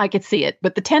 I could see it,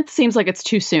 but the 10th seems like it's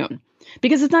too soon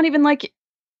because it's not even like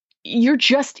you're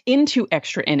just into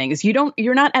extra innings.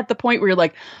 You're not at the point where you're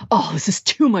like, oh, this is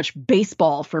too much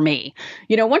baseball for me.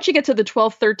 You know, once you get to the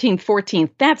 12th, 13th, 14th,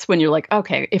 that's when you're like,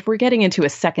 okay, if we're getting into a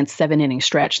second 7-inning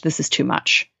stretch, this is too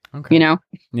much. Okay. You know?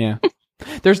 Yeah.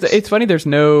 It's funny. There's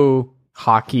no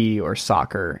hockey or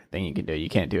soccer thing you can do. You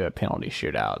can't do a penalty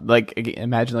shootout. Like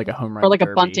imagine like a home run or like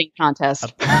derby. A bunting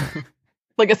contest.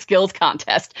 Like a skills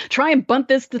contest. Try and bunt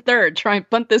this to third. Try and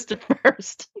bunt this to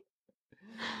first.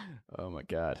 Oh my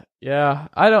God. Yeah.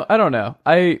 I don't know.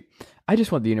 I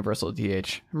just want the universal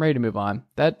DH. I'm ready to move on.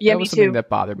 That was something that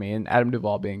bothered me. And Adam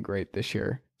Duvall being great this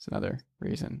year is another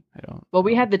reason.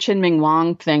 We had the Chin-Ming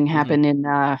Wong thing happen in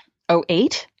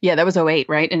 08. Yeah, that was 08,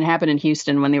 right? And it happened in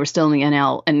Houston when they were still in the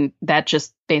NL. And that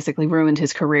just basically ruined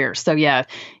his career. So yeah,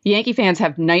 Yankee fans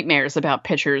have nightmares about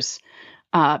pitchers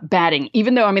batting,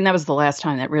 even though, I mean, that was the last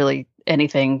time that really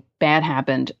anything bad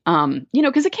happened. You know,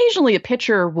 because occasionally a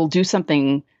pitcher will do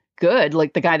something good,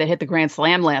 like the guy that hit the grand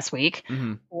slam last week,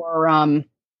 or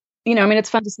you know, I mean, it's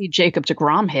fun to see Jacob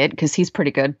deGrom hit because he's pretty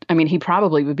good. I mean, he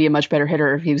probably would be a much better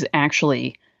hitter if he was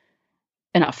actually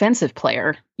an offensive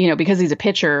player, you know, because he's a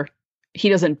pitcher. He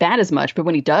doesn't bat as much, but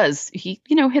when he does, he,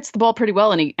 you know, hits the ball pretty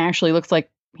well and he actually looks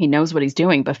like he knows what he's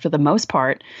doing. But for the most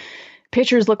part,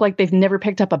 pitchers look like they've never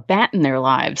picked up a bat in their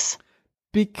lives.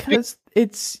 Because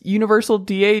it's universal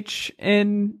DH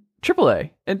in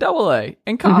AAA and AA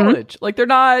and college. Like they're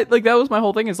not, like that was my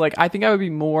whole thing is like, I think I would be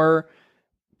more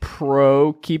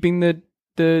pro keeping the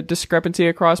discrepancy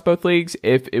across both leagues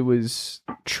if it was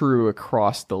true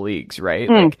across the leagues, right?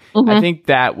 Like I think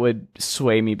that would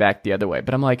sway me back the other way.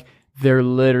 But I'm like, they're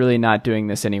literally not doing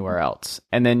this anywhere else.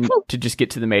 And then to just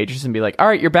get to the majors and be like, all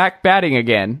right, you're back batting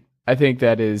again. I think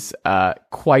that is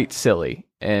quite silly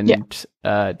and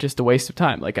just a waste of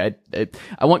time. Like I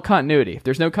want continuity. If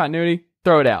there's no continuity,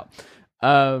 throw it out.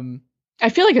 I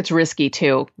feel like it's risky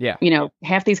too. Yeah. You know,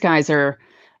 half these guys are,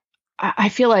 I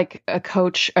feel like a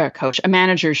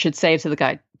manager should say to the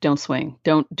guy, don't swing,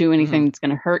 don't do anything that's going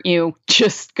to hurt you.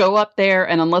 Just go up there.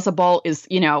 And unless a ball is,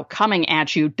 you know, coming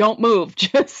at you, don't move.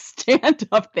 Just stand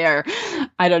up there.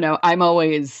 I don't know. I'm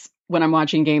always, when I'm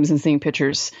watching games and seeing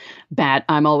pitchers bat,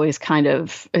 I'm always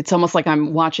it's almost like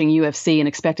I'm watching UFC and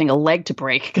expecting a leg to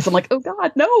break because I'm like, oh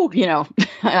God, no, you know,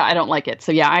 I don't like it.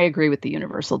 So yeah, I agree with the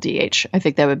universal DH. I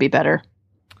think that would be better.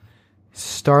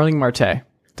 Starling Marte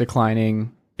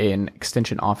declining an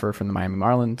extension offer from the Miami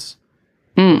Marlins.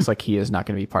 Looks like he is not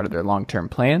going to be part of their long-term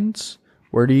plans.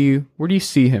 Where do you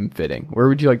see him fitting? Where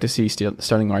would you like to see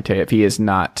Starling Marte if he is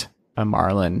not a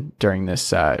Marlin during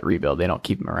this rebuild? They don't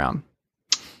keep him around.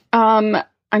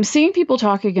 I'm seeing people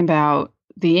talking about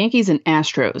the Yankees and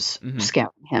Astros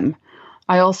scouting him.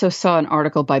 I also saw an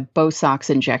article by Bo Sox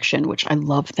Injection, which I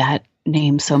love that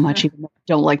name so much, even though I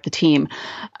don't like the team,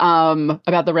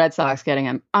 about the Red Sox getting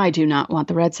him. I do not want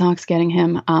the Red Sox getting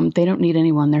him. They don't need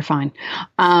anyone. They're fine.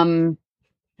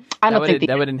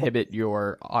 That would inhibit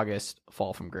your August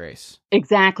fall from grace.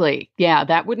 Exactly. Yeah,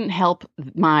 that wouldn't help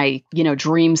my,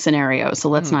 dream scenario. So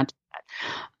let's not do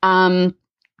that.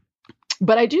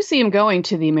 But I do see him going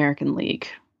to the American League.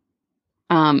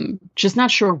 Just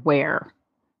not sure where.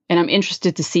 And I'm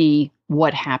interested to see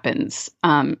what happens,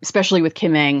 especially with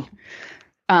Kim Ng,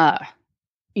 running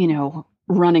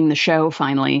the show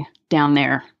finally down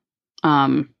there.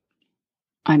 I'm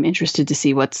interested to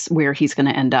see where he's going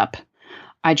to end up.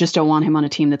 I just don't want him on a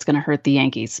team that's going to hurt the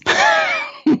Yankees.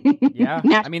 Yeah.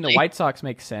 I mean, the White Sox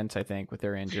make sense, I think, with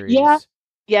their injuries. Yeah.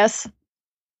 Yes.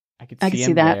 I could see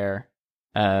him there.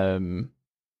 I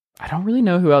don't really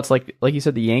know who else. Like you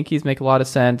said, the Yankees make a lot of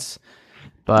sense,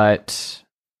 but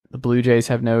the Blue Jays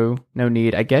have no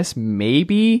need. I guess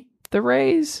maybe the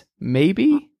Rays?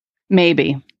 Maybe.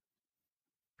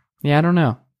 Yeah, I don't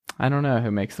know. I don't know who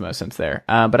makes the most sense there.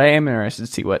 But I am interested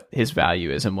to see what his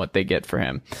value is and what they get for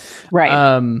him. Right.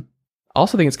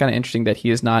 Also think it's kind of interesting that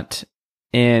he is not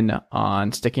in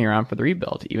on sticking around for the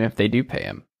rebuild, even if they do pay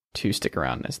him to stick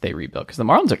around as they rebuild. Because the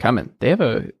Marlins are coming. They have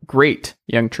a great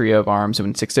young trio of arms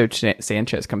when Sixto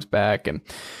Sanchez comes back, and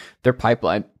their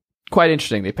pipeline, quite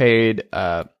interesting. They paid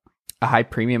a high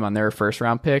premium on their first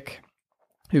round pick,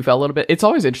 who fell a little bit. It's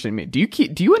always interesting to me.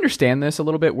 Do you understand this a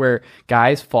little bit, where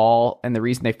guys fall, and the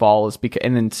reason they fall is because,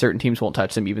 and then certain teams won't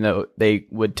touch them, even though they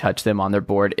would touch them on their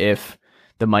board if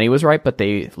the money was right, but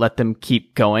they let them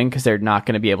keep going because they're not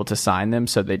going to be able to sign them.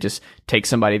 So they just take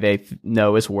somebody they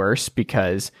know is worse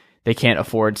because they can't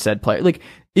afford said player. Like,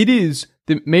 it is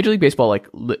the Major League Baseball, like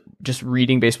just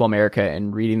reading Baseball America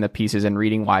and reading the pieces and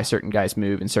reading why certain guys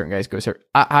move and certain guys go.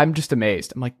 I'm just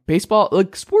amazed. I'm like, baseball,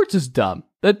 like, sports is dumb.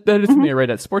 That is something I read.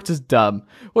 That sports is dumb.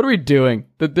 What are we doing?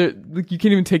 Like, you can't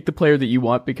even take the player that you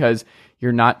want because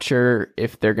you're not sure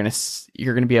if you're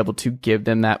gonna be able to give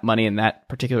them that money in that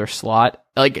particular slot.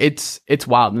 Like, it's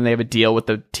wild. And they have a deal with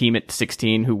the team at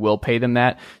 16 who will pay them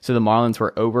that. So the Marlins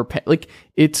were overpaid. Like,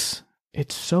 it's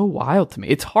so wild to me.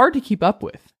 It's hard to keep up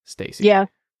with, Stacey. Yeah,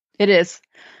 it is.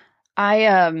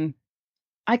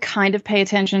 I kind of pay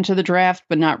attention to the draft,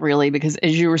 but not really, because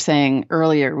as you were saying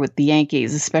earlier with the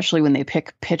Yankees, especially when they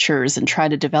pick pitchers and try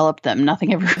to develop them,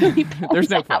 nothing ever really There's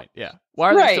no point. Yeah.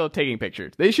 Why are they still taking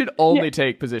pictures? They should only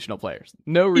take positional players.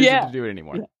 No reason to do it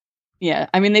anymore. Yeah.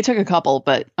 I mean, they took a couple,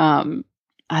 but I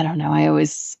don't know. I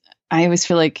always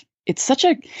feel like it's such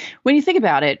a, when you think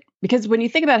about it, because when you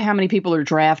think about how many people are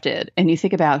drafted and you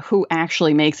think about who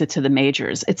actually makes it to the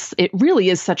majors, it really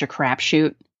is such a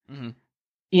crapshoot. Mm-hmm.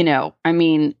 I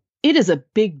mean, it is a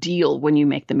big deal when you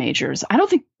make the majors. I don't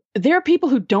think there are people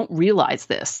who don't realize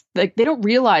this. Like, they don't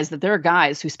realize that there are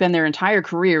guys who spend their entire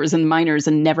careers in the minors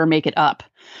and never make it up.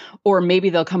 Or maybe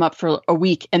they'll come up for a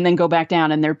week and then go back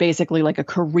down and they're basically like a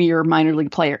career minor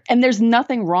league player. And there's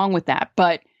nothing wrong with that.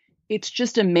 But it's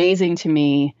just amazing to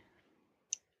me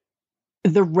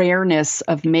the rareness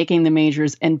of making the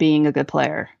majors and being a good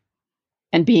player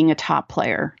and being a top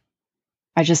player.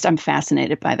 I'm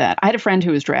fascinated by that. I had a friend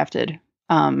who was drafted,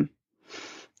 and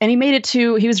he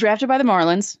was drafted by the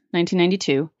Marlins,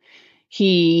 1992.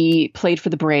 He played for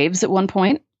the Braves at one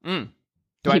point. Do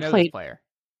I know this player?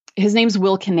 His name's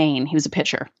Will Kinane. He was a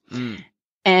pitcher.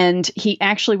 And he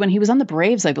actually, when he was on the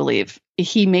Braves, I believe,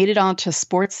 he made it onto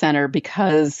SportsCenter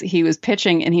because he was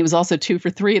pitching and he was also 2 for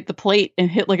 3 at the plate and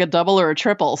hit like a double or a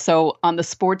triple. So on the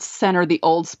SportsCenter, the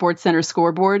old SportsCenter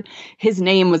scoreboard, his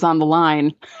name was on the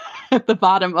line at the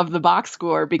bottom of the box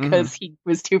score because he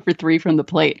was 2 for 3 from the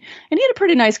plate. And he had a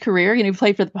pretty nice career. He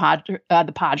played for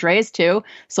the Padres too.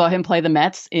 Saw him play the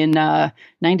Mets in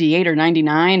 98 or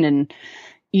 99. And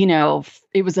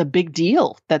it was a big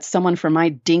deal that someone from my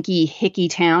dinky, hicky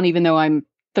town, even though I'm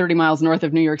 30 miles north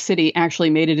of New York City, actually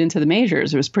made it into the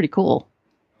majors. It was pretty cool.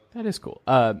 That is cool.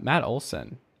 Matt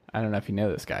Olson. I don't know if you know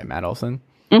this guy, Matt Olson.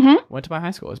 Went to my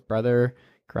high school. His brother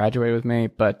graduated with me,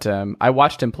 but I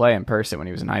watched him play in person when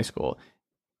he was in high school.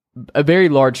 A very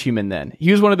large human then.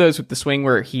 He was one of those with the swing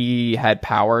where he had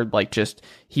power, like just,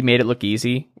 he made it look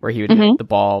easy, where he would hit the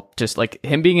ball. Just like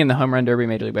him being in the home run derby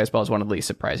Major League Baseball is one of the least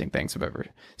surprising things I've ever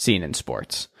seen in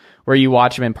sports. Where you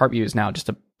watch him, in Parkview is now just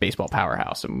a baseball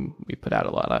powerhouse, and we put out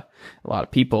a lot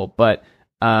of people. But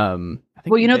I think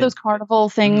Well, those carnival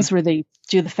things where they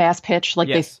do the fast pitch, like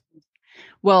yes.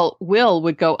 Will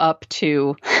would go up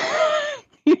to,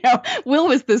 Will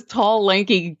was this tall,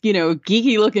 lanky,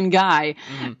 geeky looking guy,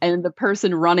 and the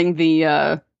person running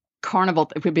the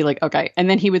carnival would be like, okay, and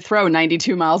then he would throw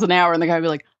 92 miles an hour, and the guy would be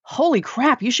like, holy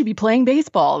crap, you should be playing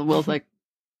baseball. And Will's like,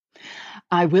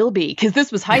 I will be, because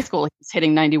this was high school. He was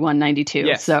hitting 91, 92.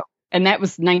 Yes. So, and that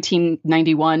was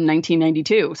 1991,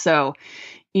 1992. So,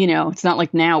 it's not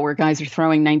like now where guys are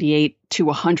throwing 98 to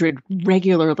 100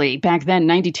 regularly. Back then,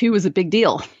 92 was a big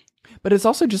deal. But it's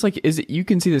also just like, you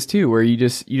can see this too, where you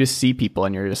just see people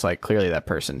and you're just like, clearly that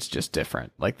person's just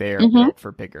different. Like they are built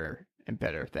for bigger and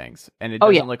better things. And it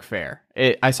doesn't look fair.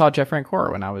 I saw Jeff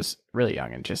Francoeur when I was really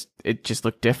young, and it just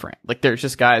looked different. Like there's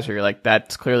just guys where you're like,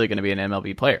 that's clearly going to be an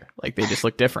MLB player. Like they just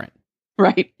look different.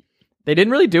 Right. They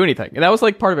didn't really do anything. And that was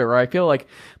like part of it, where I feel like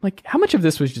how much of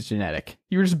this was just genetic?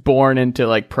 You were just born into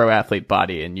like pro athlete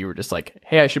body, and you were just like,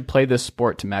 hey, I should play this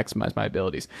sport to maximize my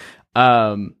abilities.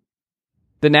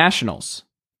 The Nationals.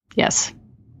 Yes.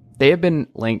 They have been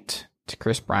linked to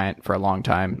Kris Bryant for a long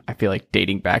time. I feel like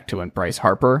dating back to when Bryce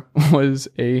Harper was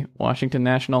a Washington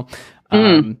National.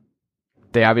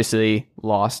 They obviously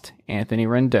lost Anthony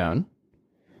Rendon.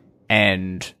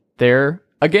 And they're,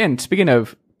 again, speaking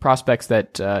of prospects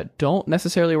that don't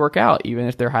necessarily work out, even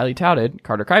if they're highly touted,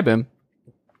 Carter Kieboom.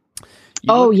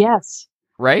 Yes.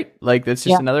 Right? Like, that's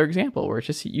just another example where it's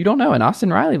just, you don't know. And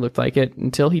Austin Riley looked like it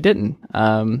until he didn't.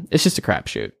 It's just a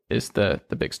crapshoot is the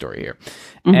big story here.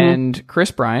 And Kris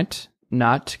Bryant,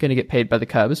 not going to get paid by the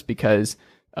Cubs because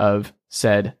of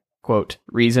said, quote,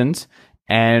 reasons.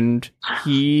 And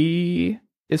he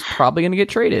is probably going to get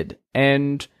traded.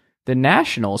 And the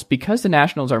Nationals, because the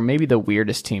Nationals are maybe the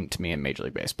weirdest team to me in Major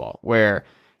League Baseball, where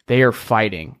they are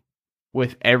fighting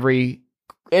with every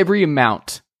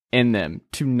amount in them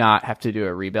to not have to do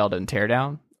a rebuild and tear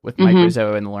down with Mike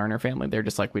Rizzo and the Lerner family. They're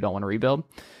just like, we don't want to rebuild,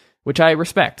 which I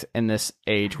respect in this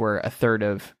age where a third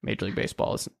of Major League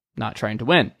Baseball is not trying to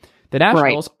win. The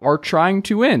Nationals are trying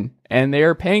to win, and they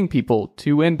are paying people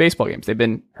to win baseball games. They've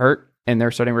been hurt in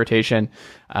their starting rotation.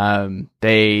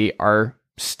 They are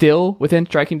still within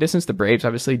striking distance. The Braves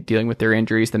obviously dealing with their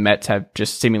injuries. The Mets have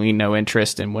just seemingly no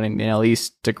interest in winning the NL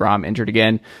East. DeGrom injured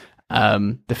again.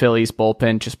 The Phillies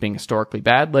bullpen just being historically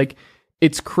bad. Like,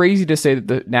 it's crazy to say that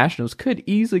the Nationals could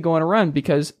easily go on a run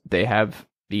because they have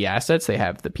the assets, they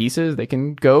have the pieces, they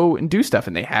can go and do stuff,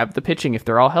 and they have the pitching if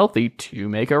they're all healthy to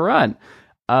make a run.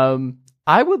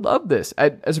 I would love this.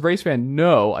 As a Braves fan,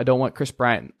 no, I don't want Kris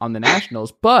Bryant on the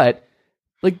Nationals, but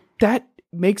like that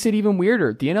makes it even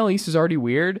weirder. The NL East is already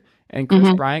weird, and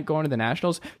Kris Bryant going to the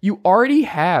Nationals, you already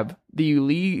have the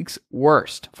league's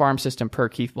worst farm system per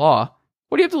Keith Law.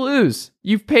 What do you have to lose?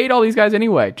 You've paid all these guys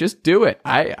anyway. Just do it.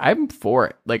 I'm for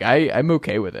it. Like I'm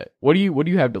okay with it. What do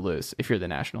you have to lose if you're the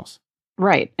Nationals?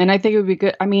 Right. And I think it would be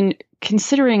good. I mean,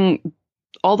 considering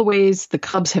all the ways the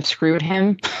Cubs have screwed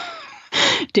him,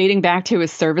 dating back to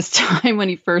his service time when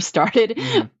he first started,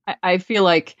 I feel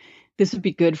like this would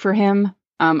be good for him.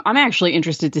 I'm actually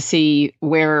interested to see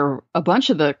where a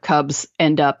bunch of the Cubs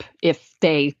end up if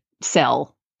they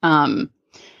sell.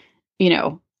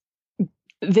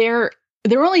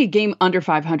 They're only a game under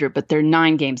 500, but they're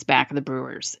 9 games back of the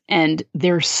Brewers, and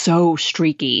they're so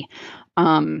streaky.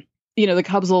 The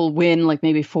Cubs will win like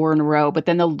maybe 4 in a row, but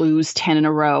then they'll lose 10 in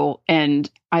a row, and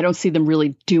I don't see them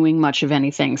really doing much of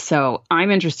anything. So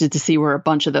I'm interested to see where a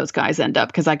bunch of those guys end up,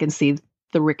 because I can see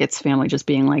the Ricketts family just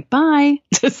being like, bye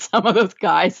to some of those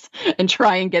guys and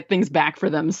try and get things back for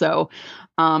them. So,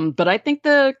 but I think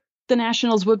the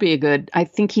Nationals would be I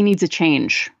think he needs a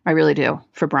change. I really do,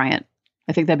 for Bryant.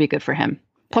 I think that'd be good for him.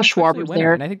 Plus Schwarber's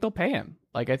there. And I think they'll pay him.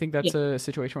 Like, I think that's a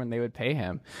situation when they would pay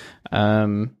him.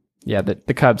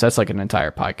 The Cubs, that's like an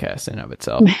entire podcast in and of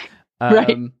itself.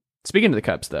 Right. Speaking of the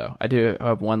Cubs, though, I do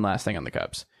have one last thing on the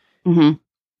Cubs.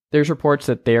 There's reports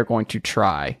that they are going to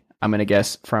try, I'm going to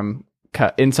guess from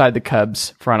inside the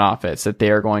Cubs front office, that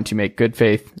they are going to make good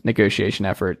faith negotiation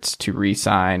efforts to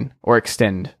re-sign, or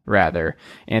extend rather,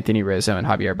 Anthony Rizzo and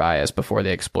Javier Baez before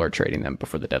they explore trading them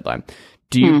before the deadline.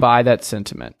 Do you buy that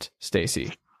sentiment,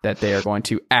 Stacey, that they are going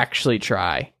to actually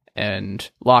try and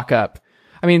lock up?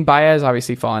 I mean, Baez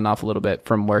obviously fallen off a little bit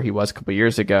from where he was a couple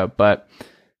years ago, but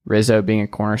Rizzo being a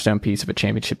cornerstone piece of a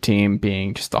championship team,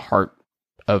 being just the heart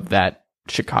of that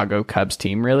Chicago Cubs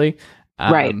team, really,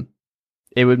 right.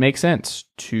 It would make sense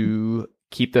to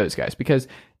keep those guys, because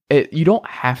you don't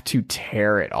have to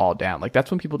tear it all down. Like,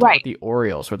 that's when people talk about the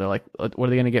Orioles, where they're like, what are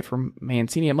they going to get from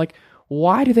Mancini? I'm like,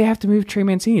 why do they have to move Trey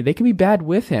Mancini? They can be bad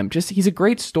with him. Just, he's a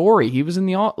great story. He was in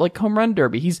the home run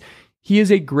derby. he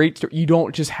is a great story. You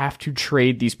don't just have to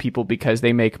trade these people because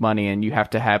they make money and you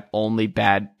have to have only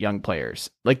bad young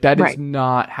players. Like, that is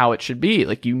not how it should be.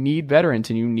 Like, you need veterans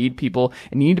and you need people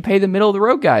and you need to pay the middle of the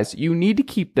road guys. You need to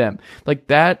keep them. Like,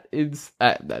 that is,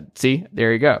 see,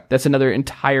 there you go. That's another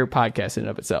entire podcast in and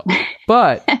of itself.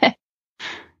 But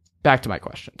back to my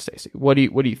question, Stacey. What do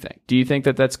you think? Do you think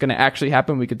that that's going to actually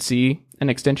happen? We could see an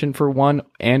extension for one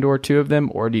and or two of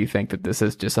them, or do you think that this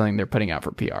is just something they're putting out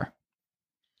for PR?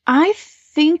 I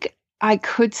think I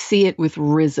could see it with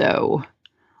Rizzo.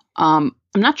 I'm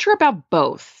not sure about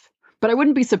both, but I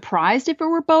wouldn't be surprised if it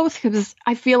were both, because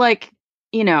I feel like,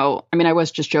 I mean, I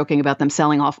was just joking about them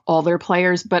selling off all their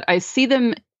players, but I see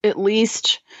them at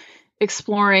least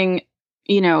exploring,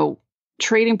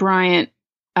 trading Bryant,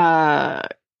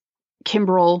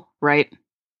 Kimbrel, right?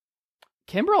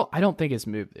 Kimbrel, I don't think has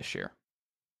moved this year.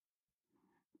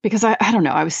 Because I don't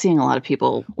know. I was seeing a lot of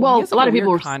people. Well, a lot of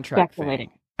people were speculating.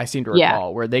 I seem to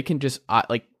recall where they can just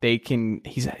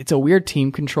it's a weird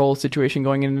team control situation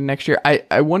going into next year.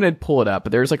 I wanted to pull it up,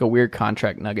 but there's like a weird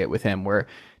contract nugget with him where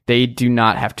they do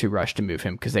not have to rush to move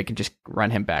him because they can just run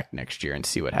him back next year and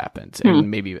see what happens. And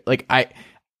maybe I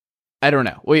don't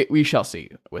know. We shall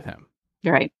see with him.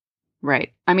 Right.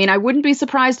 I mean, I wouldn't be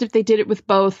surprised if they did it with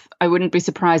both. I wouldn't be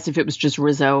surprised if it was just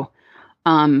Rizzo.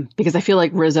 Because I feel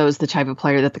like Rizzo is the type of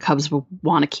player that the Cubs will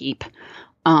want to keep,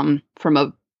 from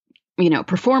a,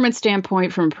 performance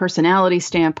standpoint, from a personality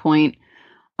standpoint.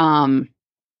 Not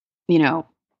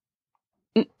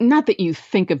that you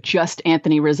think of just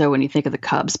Anthony Rizzo when you think of the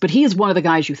Cubs, but he is one of the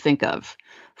guys you think of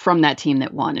from that team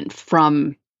that won, and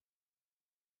from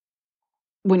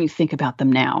when you think about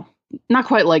them now. Not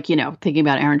quite like, thinking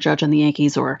about Aaron Judge on the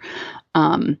Yankees or,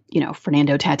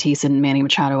 Fernando Tatis and Manny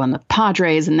Machado on the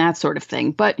Padres and that sort of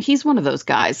thing. But he's one of those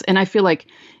guys. And I feel like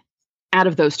out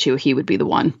of those two, he would be the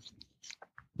one.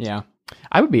 Yeah.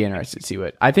 I would be interested to see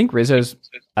I think Rizzo's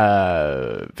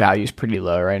value is pretty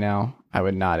low right now. I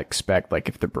would not expect, like,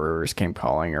 if the Brewers came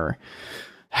calling or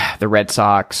the Red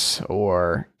Sox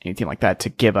or anything like that to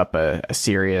give up a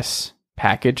serious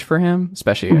package for him,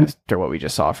 especially after what we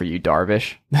just saw for you,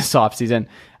 Darvish, this offseason.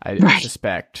 I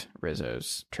suspect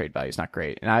Rizzo's trade value is not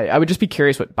great. And I would just be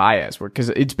curious what Baez were, because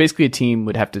it's basically a team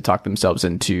would have to talk themselves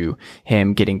into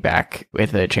him getting back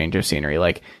with a change of scenery.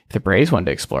 Like, if the Braves wanted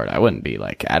to explore it, I wouldn't be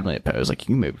like adamantly opposed. Like,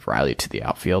 you can move Riley to the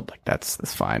outfield. Like, that's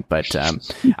fine. But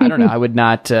I don't know. I would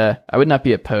not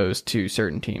be opposed to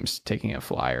certain teams taking a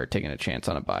flyer, taking a chance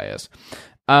on a Baez.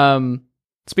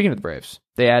 Speaking of the Braves,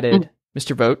 they added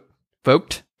Mr. Vogt.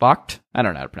 I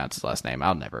don't know how to pronounce his last name.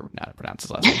 I'll never know how to pronounce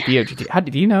his last name. Vogt. How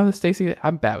did you know this, Stacey?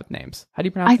 I'm bad with names. How do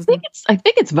you pronounce his name? I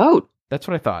think it's Vogt. That's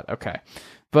what I thought. Okay.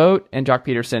 Vogt and Jock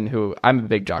Pederson, who I'm a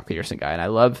big Jock Pederson guy, and I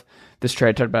love this trade.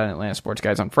 I talked about it in Atlanta Sports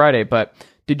Guys on Friday, but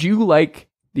did you like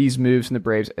these moves from the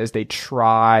Braves as they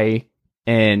try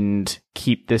and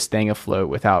keep this thing afloat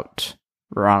without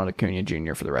Ronald Acuna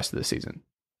Jr. for the rest of the season?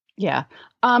 Yeah,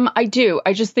 I do.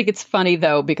 I just think it's funny,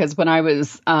 though, because when I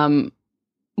was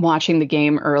watching the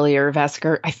game earlier,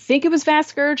 I think it was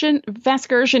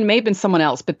Vasgersian, may have been someone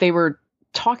else, but they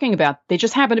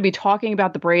just happened to be talking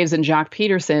about the Braves and Jock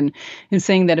Pederson and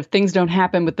saying that if things don't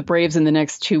happen with the Braves in the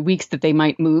next 2 weeks, that they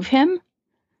might move him.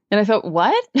 And I thought,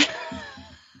 what?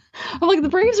 I'm like, the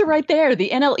Braves are right there. The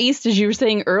NL East, as you were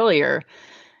saying earlier,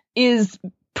 is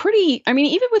pretty, I mean,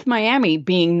 even with Miami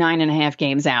being 9.5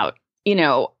 games out,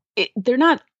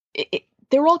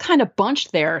 they're all kind of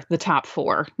bunched there, the top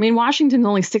four. I mean, Washington's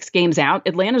only 6 games out.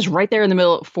 Atlanta's right there in the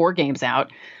middle, 4 games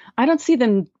out. I don't see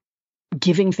them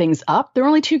giving things up. They're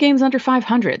only 2 games under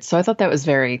 500. So I thought that was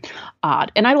very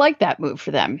odd. And I like that move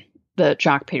for them, the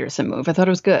Jock Pederson move. I thought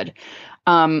it was good.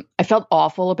 I felt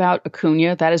awful about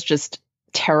Acuna. That is just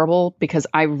terrible, because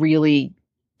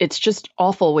it's just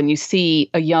awful when you see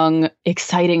a young,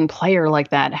 exciting player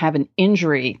like that have an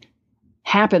injury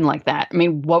happen like that. I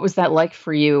mean, what was that like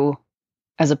for you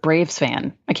as a Braves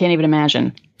fan? I can't even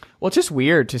imagine. Well, it's just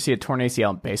weird to see a torn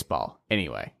ACL in baseball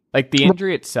anyway. Like, the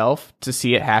injury itself, to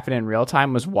see it happen in real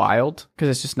time was wild, because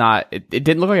it's just not, it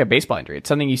didn't look like a baseball injury. It's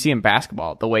something you see in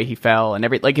basketball, the way he fell and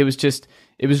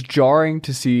it was jarring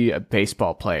to see a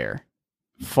baseball player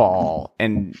fall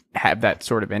and have that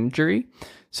sort of injury.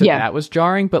 So that was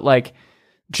jarring, but like,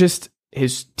 just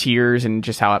his tears and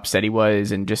just how upset he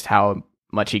was and just how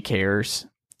much he cares.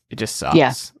 It just sucks.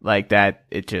 Yeah. Like that.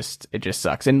 It just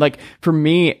sucks. And like, for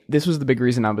me, this was the big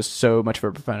reason I was so much of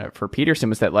a proponent for Pederson,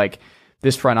 was that like,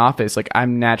 this front office, like,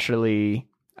 I'm naturally,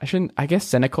 I guess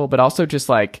cynical, but also just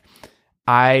like,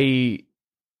 I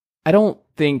don't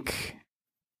think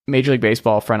Major League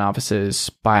Baseball front offices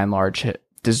by and large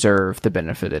deserve the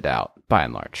benefit of the doubt by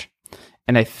and large.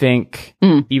 And I think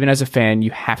even as a fan,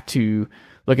 you have to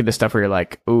look at the stuff where you're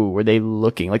like, oh, were they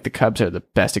looking like the Cubs are the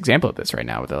best example of this right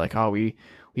now, where they're like, oh, we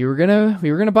were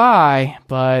gonna buy,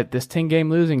 but this 10-game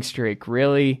losing streak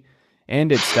really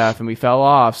ended stuff and we fell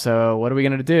off. So what are we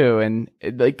gonna do? And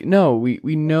no,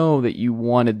 we know that you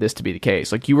wanted this to be the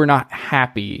case. Like, you were not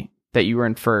happy that you were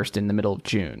in first in the middle of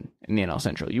June in the NL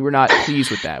Central. You were not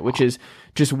pleased with that, which is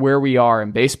just where we are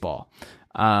in baseball.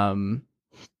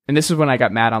 And this is when I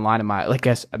got mad online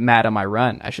mad on my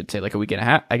run, I should say, like a week and a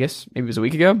half, I guess maybe it was a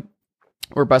week ago,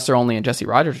 where Buster Olney and Jesse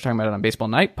Rogers were talking about it on Baseball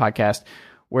Night podcast,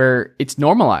 where it's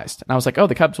normalized. And I was like, oh,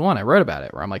 the Cubs won. I wrote about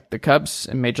it, where I'm like, the Cubs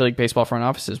and Major League Baseball front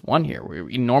offices won here.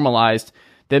 We normalized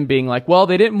them being like, well,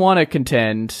 they didn't want to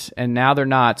contend and now they're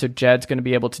not. So Jed's going to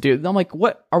be able to do it. And I'm like,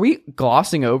 what are we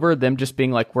glossing over them just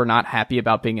being like, we're not happy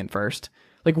about being in first?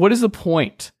 Like, what is the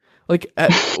point? Like,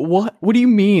 what do you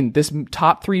mean this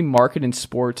top 3 market in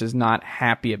sports is not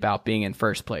happy about being in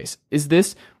first place? Is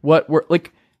this what we're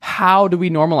like? How do we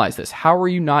normalize this? How are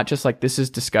you not just like, this is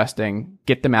disgusting,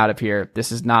 get them out of here,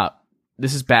 this is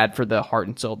bad for the heart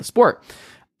and soul of the sport?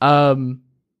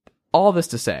 All this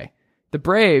to say, the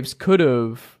Braves could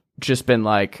have just been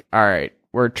like, all right,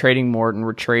 we're trading Morton,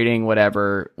 we're trading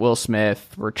whatever, Will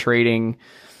Smith, we're trading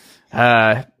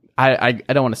I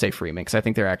don't want to say Freeman, because I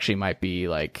think there actually might be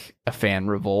like a fan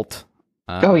revolt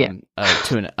to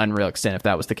an unreal extent if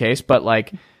that was the case. But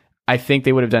like, I think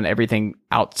they would have done everything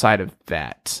outside of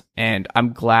that. And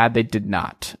I'm glad they did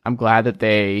not. I'm glad that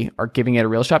they are giving it a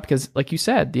real shot, because like you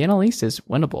said, the NL East is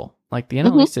winnable. Like, the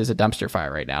NL East is a dumpster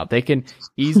fire right now. They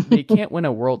can't win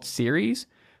a World Series,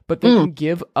 but they can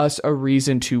give us a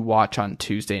reason to watch on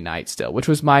Tuesday night still, which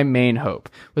was my main hope,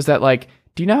 was that like,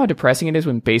 do you know how depressing it is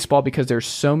when baseball, because there's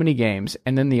so many games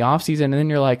and then the offseason, and then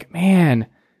you're like, man,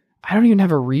 I don't even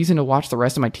have a reason to watch the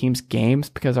rest of my team's games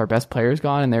because our best player's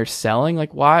gone and they're selling.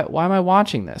 Like, why am I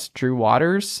watching this? Drew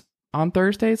Waters on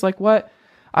Thursdays? Like, what?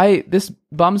 This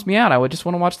bums me out. I would just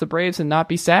want to watch the Braves and not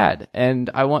be sad. And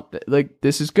I want, like,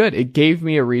 this is good. It gave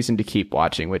me a reason to keep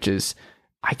watching, which is,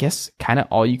 I guess, kind of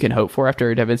all you can hope for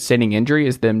after a devastating injury,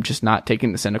 is them just not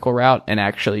taking the cynical route and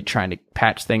actually trying to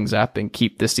patch things up and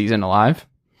keep this season alive.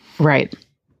 Right.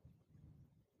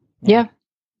 Yeah.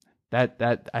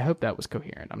 That I hope that was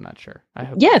coherent. I'm not sure. I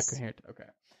hope yes. That was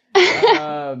coherent.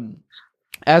 Okay.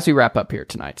 As we wrap up here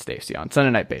tonight, Stacey, on Sunday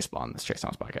Night Baseball on the Chase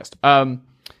Thomas podcast,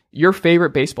 your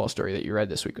favorite baseball story that you read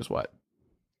this week was what?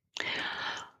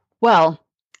 Well,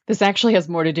 this actually has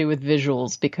more to do with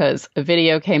visuals, because a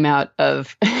video came out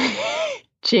of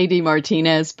JD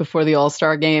Martinez before the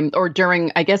All-Star game, or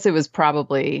during, I guess it was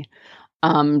probably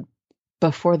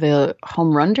before the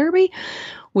home run derby,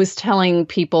 was telling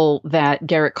people that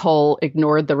Garrett Cole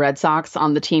ignored the Red Sox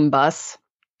on the team bus.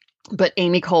 But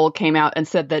Amy Cole came out and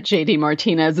said that JD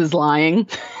Martinez is lying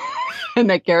and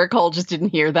that Garrett Cole just didn't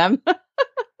hear them.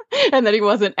 And that he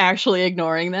wasn't actually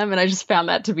ignoring them. And I just found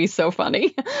that to be so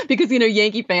funny because,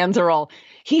 Yankee fans are all,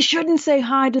 he shouldn't say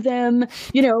hi to them.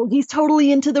 He's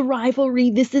totally into the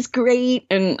rivalry. This is great.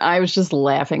 And I was just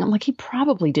laughing. I'm like, he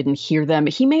probably didn't hear them.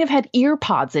 He may have had ear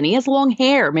pods and he has long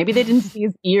hair. Maybe they didn't see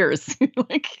his ears.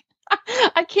 Like,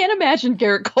 I can't imagine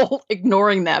Garrett Cole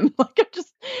ignoring them. Like,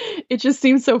 it just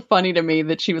seems so funny to me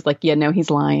that she was like, yeah, no, he's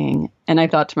lying. And I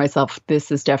thought to myself, this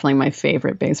is definitely my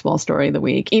favorite baseball story of the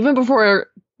week. Even before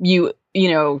you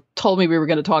told me we were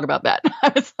going to talk about that,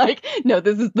 I was like, no,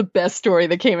 this is the best story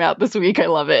that came out this week. I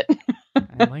love it.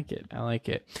 I like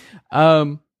it.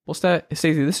 Well,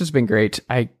 Stacey, this has been great.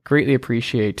 I greatly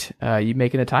appreciate you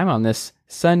making the time on this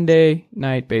Sunday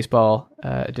Night Baseball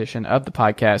edition of the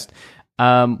podcast.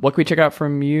 What can we check out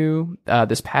from you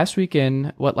this past week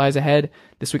and what lies ahead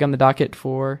this week on the docket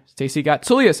for Stacey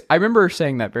Gotsulias? I remember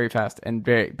saying that very fast and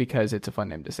because it's a fun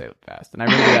name to say fast. And I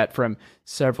remember that from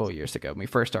several years ago when we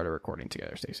first started recording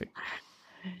together, Stacey.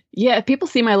 Yeah, if people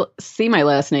see my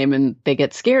last name and they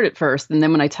get scared at first, and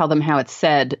then when I tell them how it's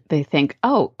said, they think,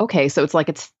 oh, okay, so it's like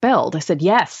it's spelled. I said,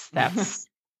 yes,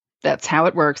 that's how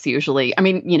it works usually. I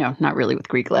mean, not really with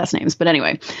Greek last names, but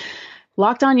anyway.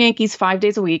 Locked On Yankees 5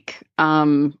 days a week.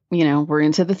 We're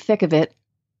into the thick of it.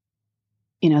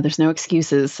 There's no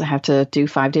excuses. I have to do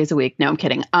 5 days a week. No, I'm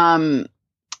kidding. I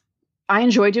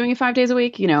enjoy doing it 5 days a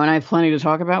week, and I have plenty to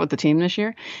talk about with the team this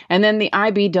year. And then the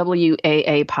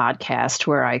IBWAA podcast,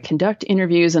 where I conduct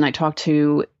interviews and I talk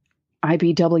to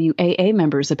IBWAA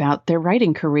members about their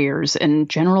writing careers and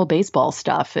general baseball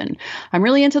stuff. And I'm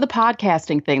really into the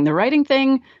podcasting thing. The writing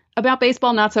thing, about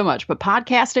baseball, not so much, but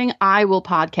podcasting, I will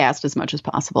podcast as much as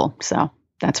possible. So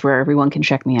that's where everyone can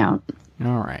check me out.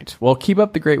 All right. Well, keep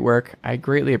up the great work. I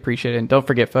greatly appreciate it. And don't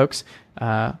forget, folks,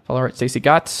 follow her at Stacey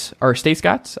Gotts, or Stace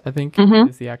Gotts, I think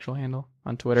is the actual handle.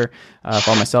 on Twitter.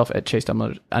 Follow myself at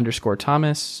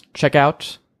Chase_Thomas. Check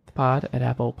out the pod at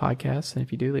Apple Podcasts. And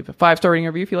if you do, leave a 5-star rating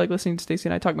review if you like listening to Stacey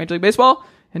and I talk Major League Baseball.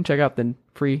 And check out the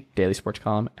free daily sports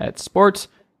column at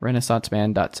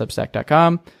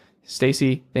sportsrenaissanceman.substack.com.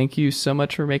 Stacey, thank you so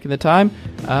much for making the time.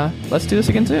 Let's do this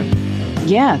again soon.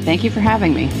 Yeah, thank you for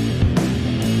having me.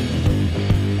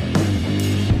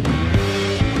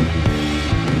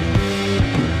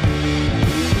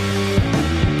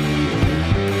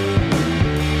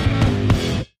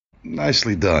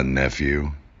 Nicely done,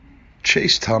 nephew.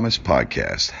 Chase Thomas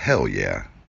Podcast. Hell yeah.